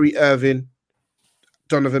Kyrie Irving,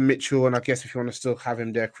 Donovan Mitchell, and I guess if you want to still have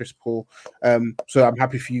him there, Chris Paul. So I'm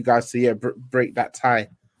happy for you guys to break that tie.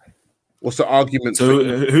 What's the argument? So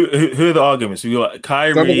who are the arguments? We got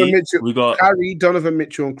Kyrie, Kyrie, Donovan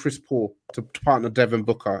Mitchell, and Chris Paul to partner Devin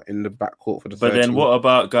Booker in the backcourt for the. But then team. What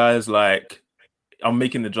about guys like? I'm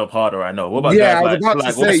making the job harder. I know. What about guys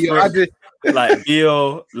like Westbrook, like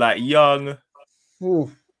Beal, like Young?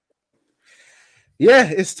 Ooh. Yeah,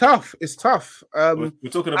 it's tough. We're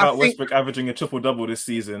talking about Westbrook averaging a triple-double this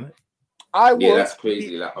season. That's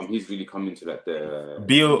crazy. Like, he's really coming to that.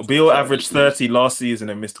 Beal averaged 30 last season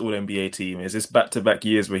and missed All-NBA team. Is this back-to-back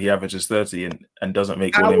years where he averages 30 and doesn't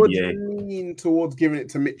make All-NBA? I would lean towards giving it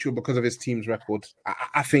to Mitchell because of his team's record.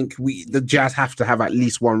 I think the Jazz have to have at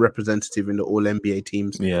least one representative in the All-NBA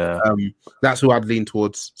teams. Yeah, that's who I'd lean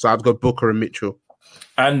towards. So I'd go Booker and Mitchell.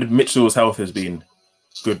 And Mitchell's health has been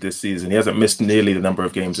good this season. He hasn't missed nearly the number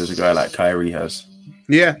of games as a guy like Kyrie has.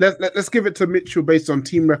 Yeah, let's give it to Mitchell based on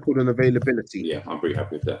team record and availability. Yeah, I'm pretty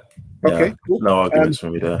happy with that. Okay, cool. No arguments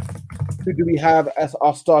from me there. Who do we have as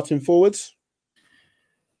our starting forwards?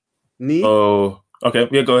 Nee? Oh, okay.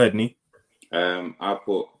 Yeah, go ahead, Nee. I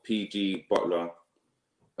put PG, Butler,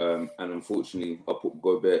 and unfortunately, I put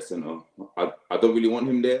Gobert center. I don't really want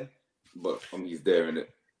him there, but he's there in it.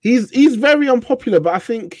 He's very unpopular, but I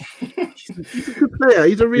think he's a good player.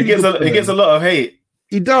 He's a really good player. He gets a lot of hate.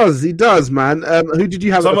 He does, man. Who did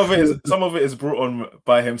you have? Some of it is brought on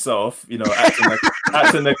by himself. You know,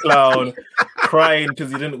 acting the clown, crying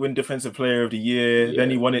because he didn't win Defensive Player of the Year. Yeah. Then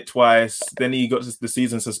he won it twice. Then he got the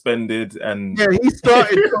season suspended, and he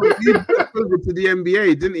started to the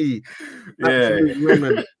NBA, didn't he? Yeah.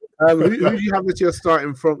 Who do you have as your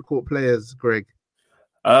starting front court players, Greg?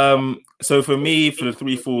 So for me, for the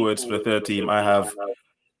three forwards for the third team, I have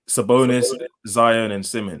Sabonis, Zion, and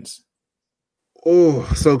Simmons.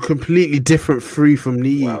 Oh, so completely different three from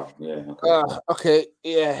me. Wow. Yeah. Okay.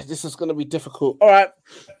 Yeah, this is going to be difficult. All right.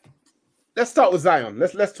 Let's start with Zion.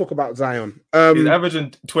 Let's talk about Zion. He's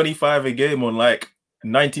averaging 25 a game on like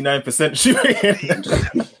 99%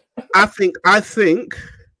 shooting. I think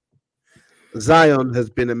Zion has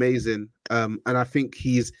been amazing. And I think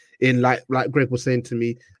he's in like Greg was saying to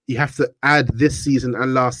me, you have to add this season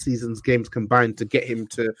and last season's games combined to get him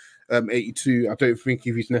to 82. I don't think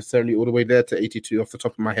he's necessarily all the way there to 82 off the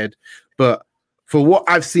top of my head. But for what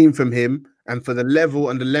I've seen from him and for the level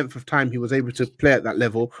and the length of time he was able to play at that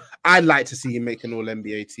level, I'd like to see him make an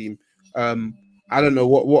All-NBA team. I don't know.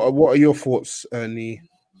 What are your thoughts, Ernie?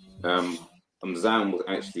 Zion was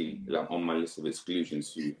actually like on my list of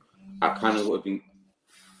exclusions who I kind of would have been,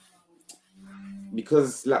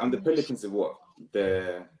 because like on the Pelicans of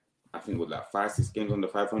I think what, like 5-6 games under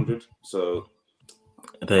 500. So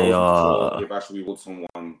they are. Sure if I should reward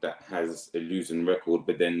someone that has a losing record,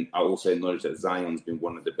 but then I also acknowledge that Zion's been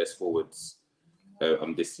one of the best forwards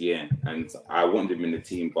this year, and I wanted him in the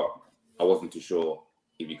team, but I wasn't too sure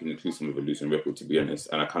if you can include him with a losing record, to be honest.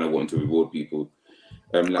 And I kind of wanted to reward people.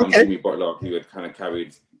 Like Jimmy Butler, who had kind of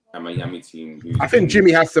carried a Miami team. I think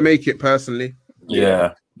Jimmy has to make it personally.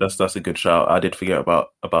 Yeah, that's a good shout. I did forget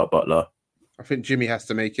about Butler. I think Jimmy has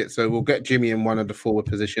to make it, so we'll get Jimmy in one of the forward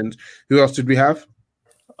positions. Who else did we have?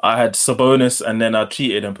 I had Sabonis, and then I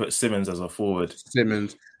cheated and put Simmons as a forward.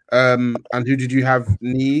 Simmons. And who did you have?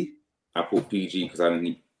 Nee? I put PG because I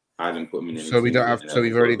didn't put him in. So we don't have. So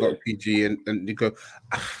we've already got PG and you go.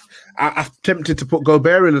 I'm tempted to put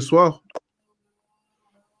Gobert in as well.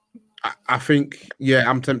 I think, yeah,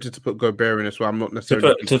 I'm tempted to put Gobert in as well. I'm not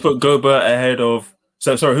necessarily to put Gobert ahead of.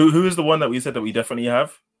 So sorry, who is the one that we said that we definitely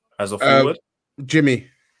have as a forward? Jimmy.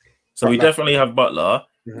 So Butler. We definitely have Butler.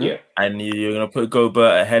 Mm-hmm. Yeah, and you're gonna put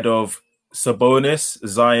Gobert ahead of Sabonis,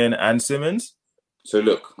 Zion, and Simmons. So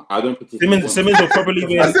look, I don't particularly. Simmons will probably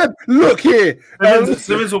win. I said, look here.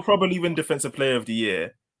 Simmons will probably win Defensive Player of the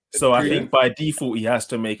Year. So I think by default he has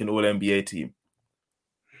to make an All NBA team.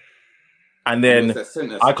 And then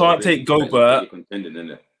I can't take Gobert.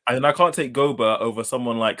 And I can't take Gobert over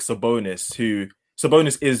someone like Sabonis, who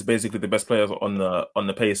Sabonis is basically the best player on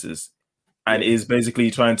the Pacers, and is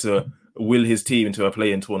basically trying to will his team into a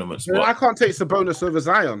play-in tournament spot. I can't take Sabonis over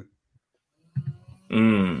Zion.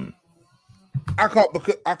 I can't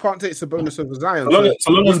take Sabonis over Zion.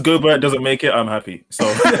 So long as Gobert doesn't make it, I'm happy. So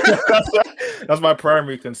that's my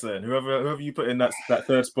primary concern. Whoever you put in that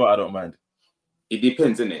third spot, I don't mind. It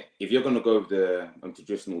depends, innit? If you're going to go with the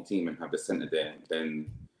traditional team and have the center there,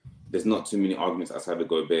 then there's not too many arguments outside of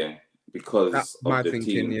Gobert because that's of my the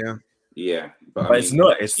thinking, team. Yeah. Yeah, but it's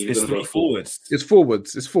not. It's three forwards. It's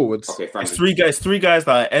forwards. Okay, fine. It's three guys that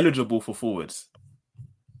are eligible for forwards.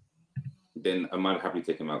 Then I might happily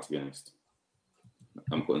take him out, to be honest.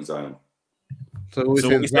 I'm putting Zion. So what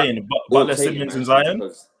are you saying? Butler, Simmons, and Zion?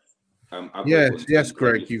 Because, yes,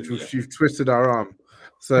 Greg. You've twisted our arm.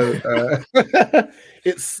 So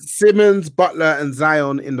it's Simmons, Butler, and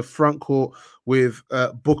Zion in the front court with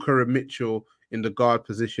Booker and Mitchell in the guard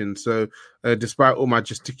position. So despite all my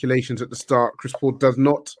gesticulations at the start, Chris Paul does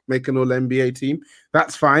not make an All-NBA team.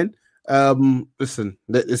 That's fine. Listen,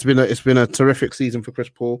 it's been a terrific season for Chris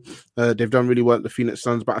Paul. They've done really well at the Phoenix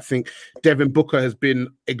Suns, but I think Devin Booker has been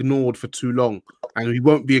ignored for too long, and he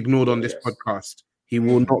won't be ignored on this podcast. He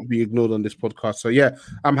will not be ignored on this podcast. So yeah,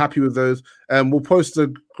 I'm happy with those. We'll post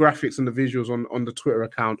the graphics and the visuals on the Twitter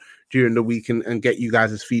account during the week and get you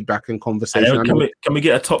guys' feedback and conversation. Can we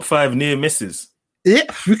get a top 5 near misses? Yeah,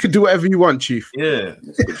 we could do whatever you want, Chief. Yeah.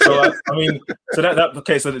 So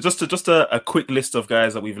okay. So just a quick list of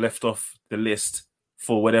guys that we've left off the list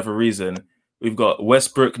for whatever reason. We've got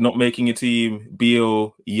Westbrook not making a team,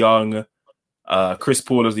 Beal, Young, Chris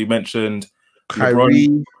Paul, as you mentioned,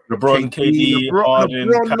 Kyrie, LeBron, KD,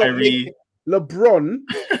 Harden, Kyrie. LeBron,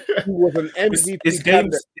 who was an MVP.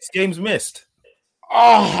 It's games missed.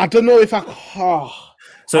 I don't know if I.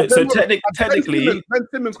 So technically, Ben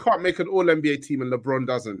Simmons can't make an All-NBA team, and LeBron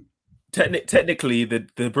doesn't. Technically,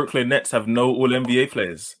 the Brooklyn Nets have no All-NBA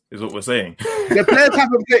players. Is what we're saying. The players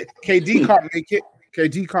haven't played. KD can't make it.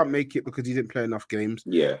 KD can't make it because he didn't play enough games.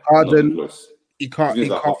 Yeah, Harden, he can't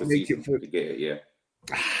make it to get it. Yeah.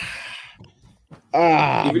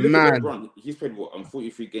 Man, LeBron, he's played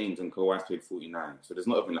 43 games and Kawhi's played 49. So there's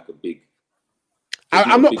not even like a big.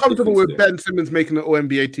 I'm not comfortable with Ben Simmons making an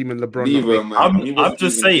All-NBA team and LeBron. I'm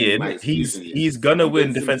just saying he's gonna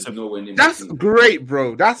win defensive. That's great,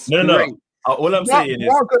 bro. That's great. No. All I'm saying is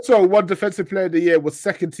Gasol won Defensive Player of the Year was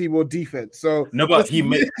second team or defense. So no, but he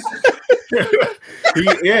made He's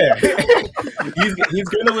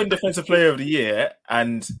going to win Defensive Player of the Year,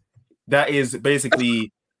 and that is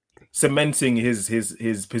basically cementing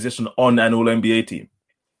his position on an All NBA team.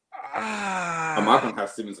 I can't have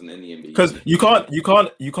Simmons on any NBA because you can't.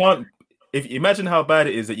 If imagine how bad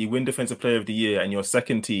it is that you win Defensive Player of the Year and your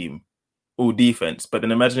second team all defense, but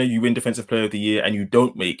then imagine you win Defensive Player of the Year and you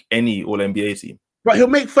don't make any All NBA team. But he'll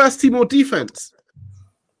make first team all defense.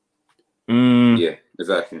 Yeah,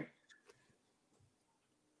 exactly.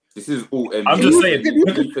 This is all NBA. I'm just saying.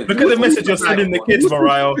 Look at the message you're sending the kids,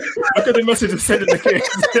 Mariah. Look at the message you're sending the kids.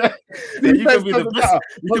 You can be the best.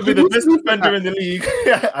 You can be the best defender in the league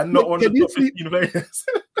and not one of the top 15 players.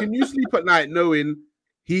 Can you sleep at night knowing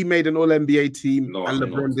he made an All NBA team and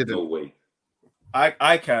LeBron didn't? No way.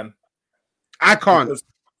 I can. I can't. Because,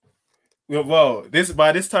 well,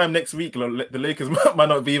 by this time next week, the Lakers might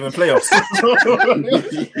not be even playoffs.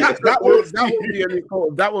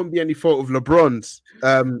 that won't be any fault of LeBron's.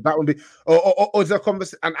 That won't be, or the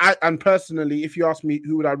conversation. And personally, if you ask me,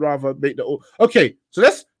 who would I rather make the all? Okay, so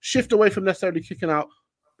let's shift away from necessarily kicking out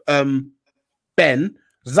Ben.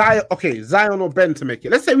 Zion or Ben to make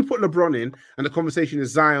it. Let's say we put LeBron in, and the conversation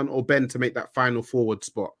is Zion or Ben to make that final forward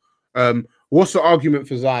spot. What's the argument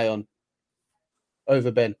for Zion over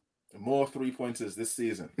Ben? More 3-pointers this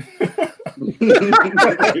season.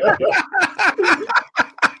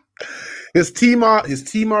 His team are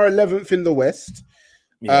 11th in the West.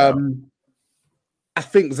 Yeah. I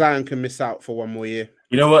think Zion can miss out for one more year.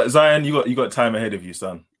 You know what, Zion, you got time ahead of you,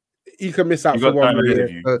 son. You can miss out for one more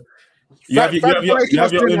year. You have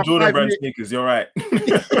your own Jordan brand sneakers. You're right.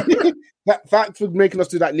 That for making us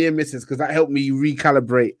do that near misses, because that helped me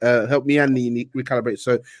recalibrate. Helped me and me recalibrate.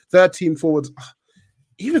 So third team forwards.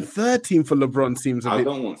 Even third team for LeBron seems a bit... I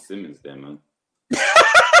don't want Simmons there, man.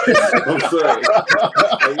 I'm sorry.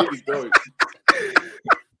 I really don't.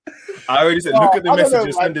 I already said, look at the message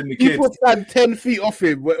you're sending the kids. People stand 10 feet off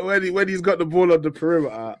him when he's got the ball on the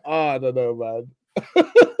perimeter. I don't know,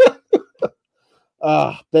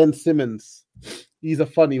 man. Ben Simmons. He's a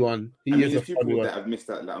funny one. He is a funny one. That I've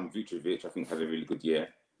missed out, like Vucevic, I think, had a really good year.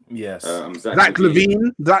 Yes. Zach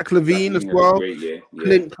LaVine as well. Great year. Yeah.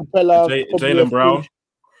 Clint Capella. Jaylen Brown.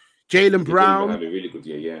 Jaylen had a really good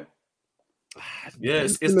year, yeah. Yeah,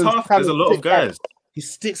 it's tough. There's a lot of guys. He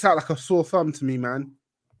sticks out like a sore thumb to me, man.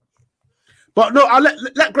 But no, I'll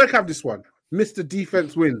let Greg have this one. Mr.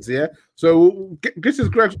 Defense wins, yeah? So this is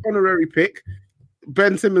Greg's honorary pick.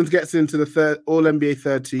 Ben Simmons gets into the All-NBA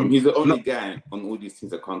third team. He's the only guy on all these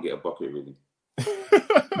teams that can't get a bucket, really.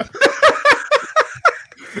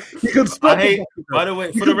 He can stop. By the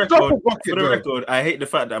way, for the record, I hate the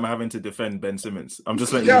fact that I'm having to defend Ben Simmons. I'm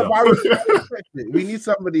just letting you know. We need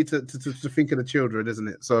somebody to think of the children, isn't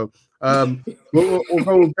it? So we'll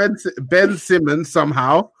go Ben Simmons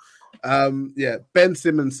somehow. Ben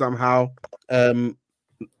Simmons somehow.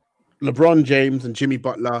 LeBron James and Jimmy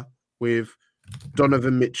Butler with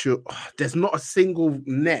Donovan Mitchell. There's not a single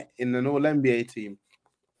net in an All-NBA team.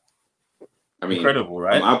 I mean, incredible,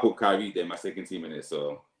 right? I put Kyrie there, my second team in it,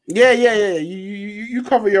 so yeah. You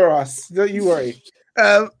cover your ass. Don't you worry.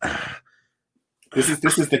 This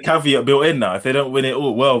is the caveat built in now. If they don't win it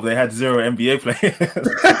all, well, they had 0 NBA players.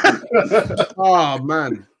 Oh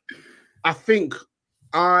man, I think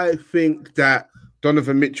that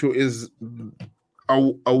Donovan Mitchell is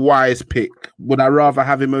a wise pick. Would I rather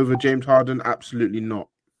have him over James Harden? Absolutely not.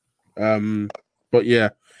 But yeah,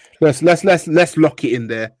 let's lock it in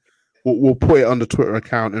there. We'll put it on the Twitter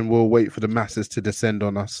account and we'll wait for the masses to descend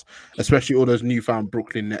on us, especially all those newfound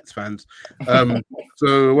Brooklyn Nets fans.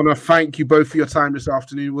 So I want to thank you both for your time this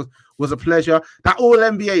afternoon. It was a pleasure. That All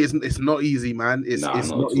NBA it's not easy, man. It's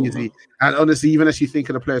not easy. And honestly, even as you think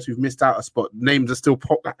of the players who've missed out a spot, names are still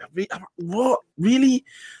pop. What really?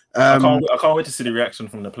 I can't wait to see the reaction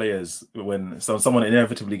from the players when someone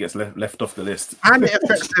inevitably gets left off the list, and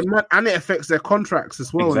it affects their contracts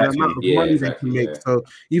as well, exactly. and the amount of money they can make. Yeah. So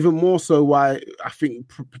even more so, why I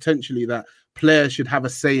think potentially that players should have a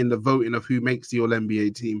say in the voting of who makes the All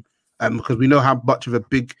NBA team, because we know how much of a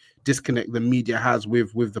big disconnect the media has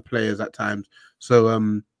with the players at times. So I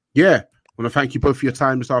want to thank you both for your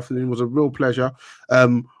time this afternoon. It was a real pleasure.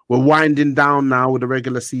 We're winding down now with the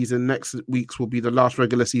regular season. Next week's will be the last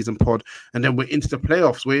regular season pod. And then we're into the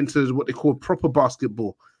playoffs. We're into what they call proper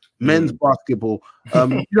basketball, men's basketball.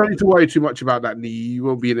 You don't need to worry too much about that, Nee. You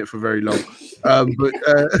won't be in it for very long.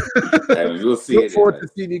 We'll see. Look forward to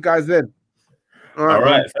seeing you guys then. All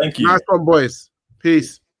right. Thank you. Nice one, boys.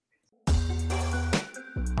 Peace.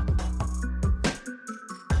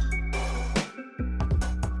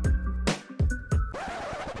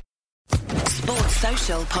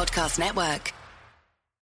 Social Podcast Network.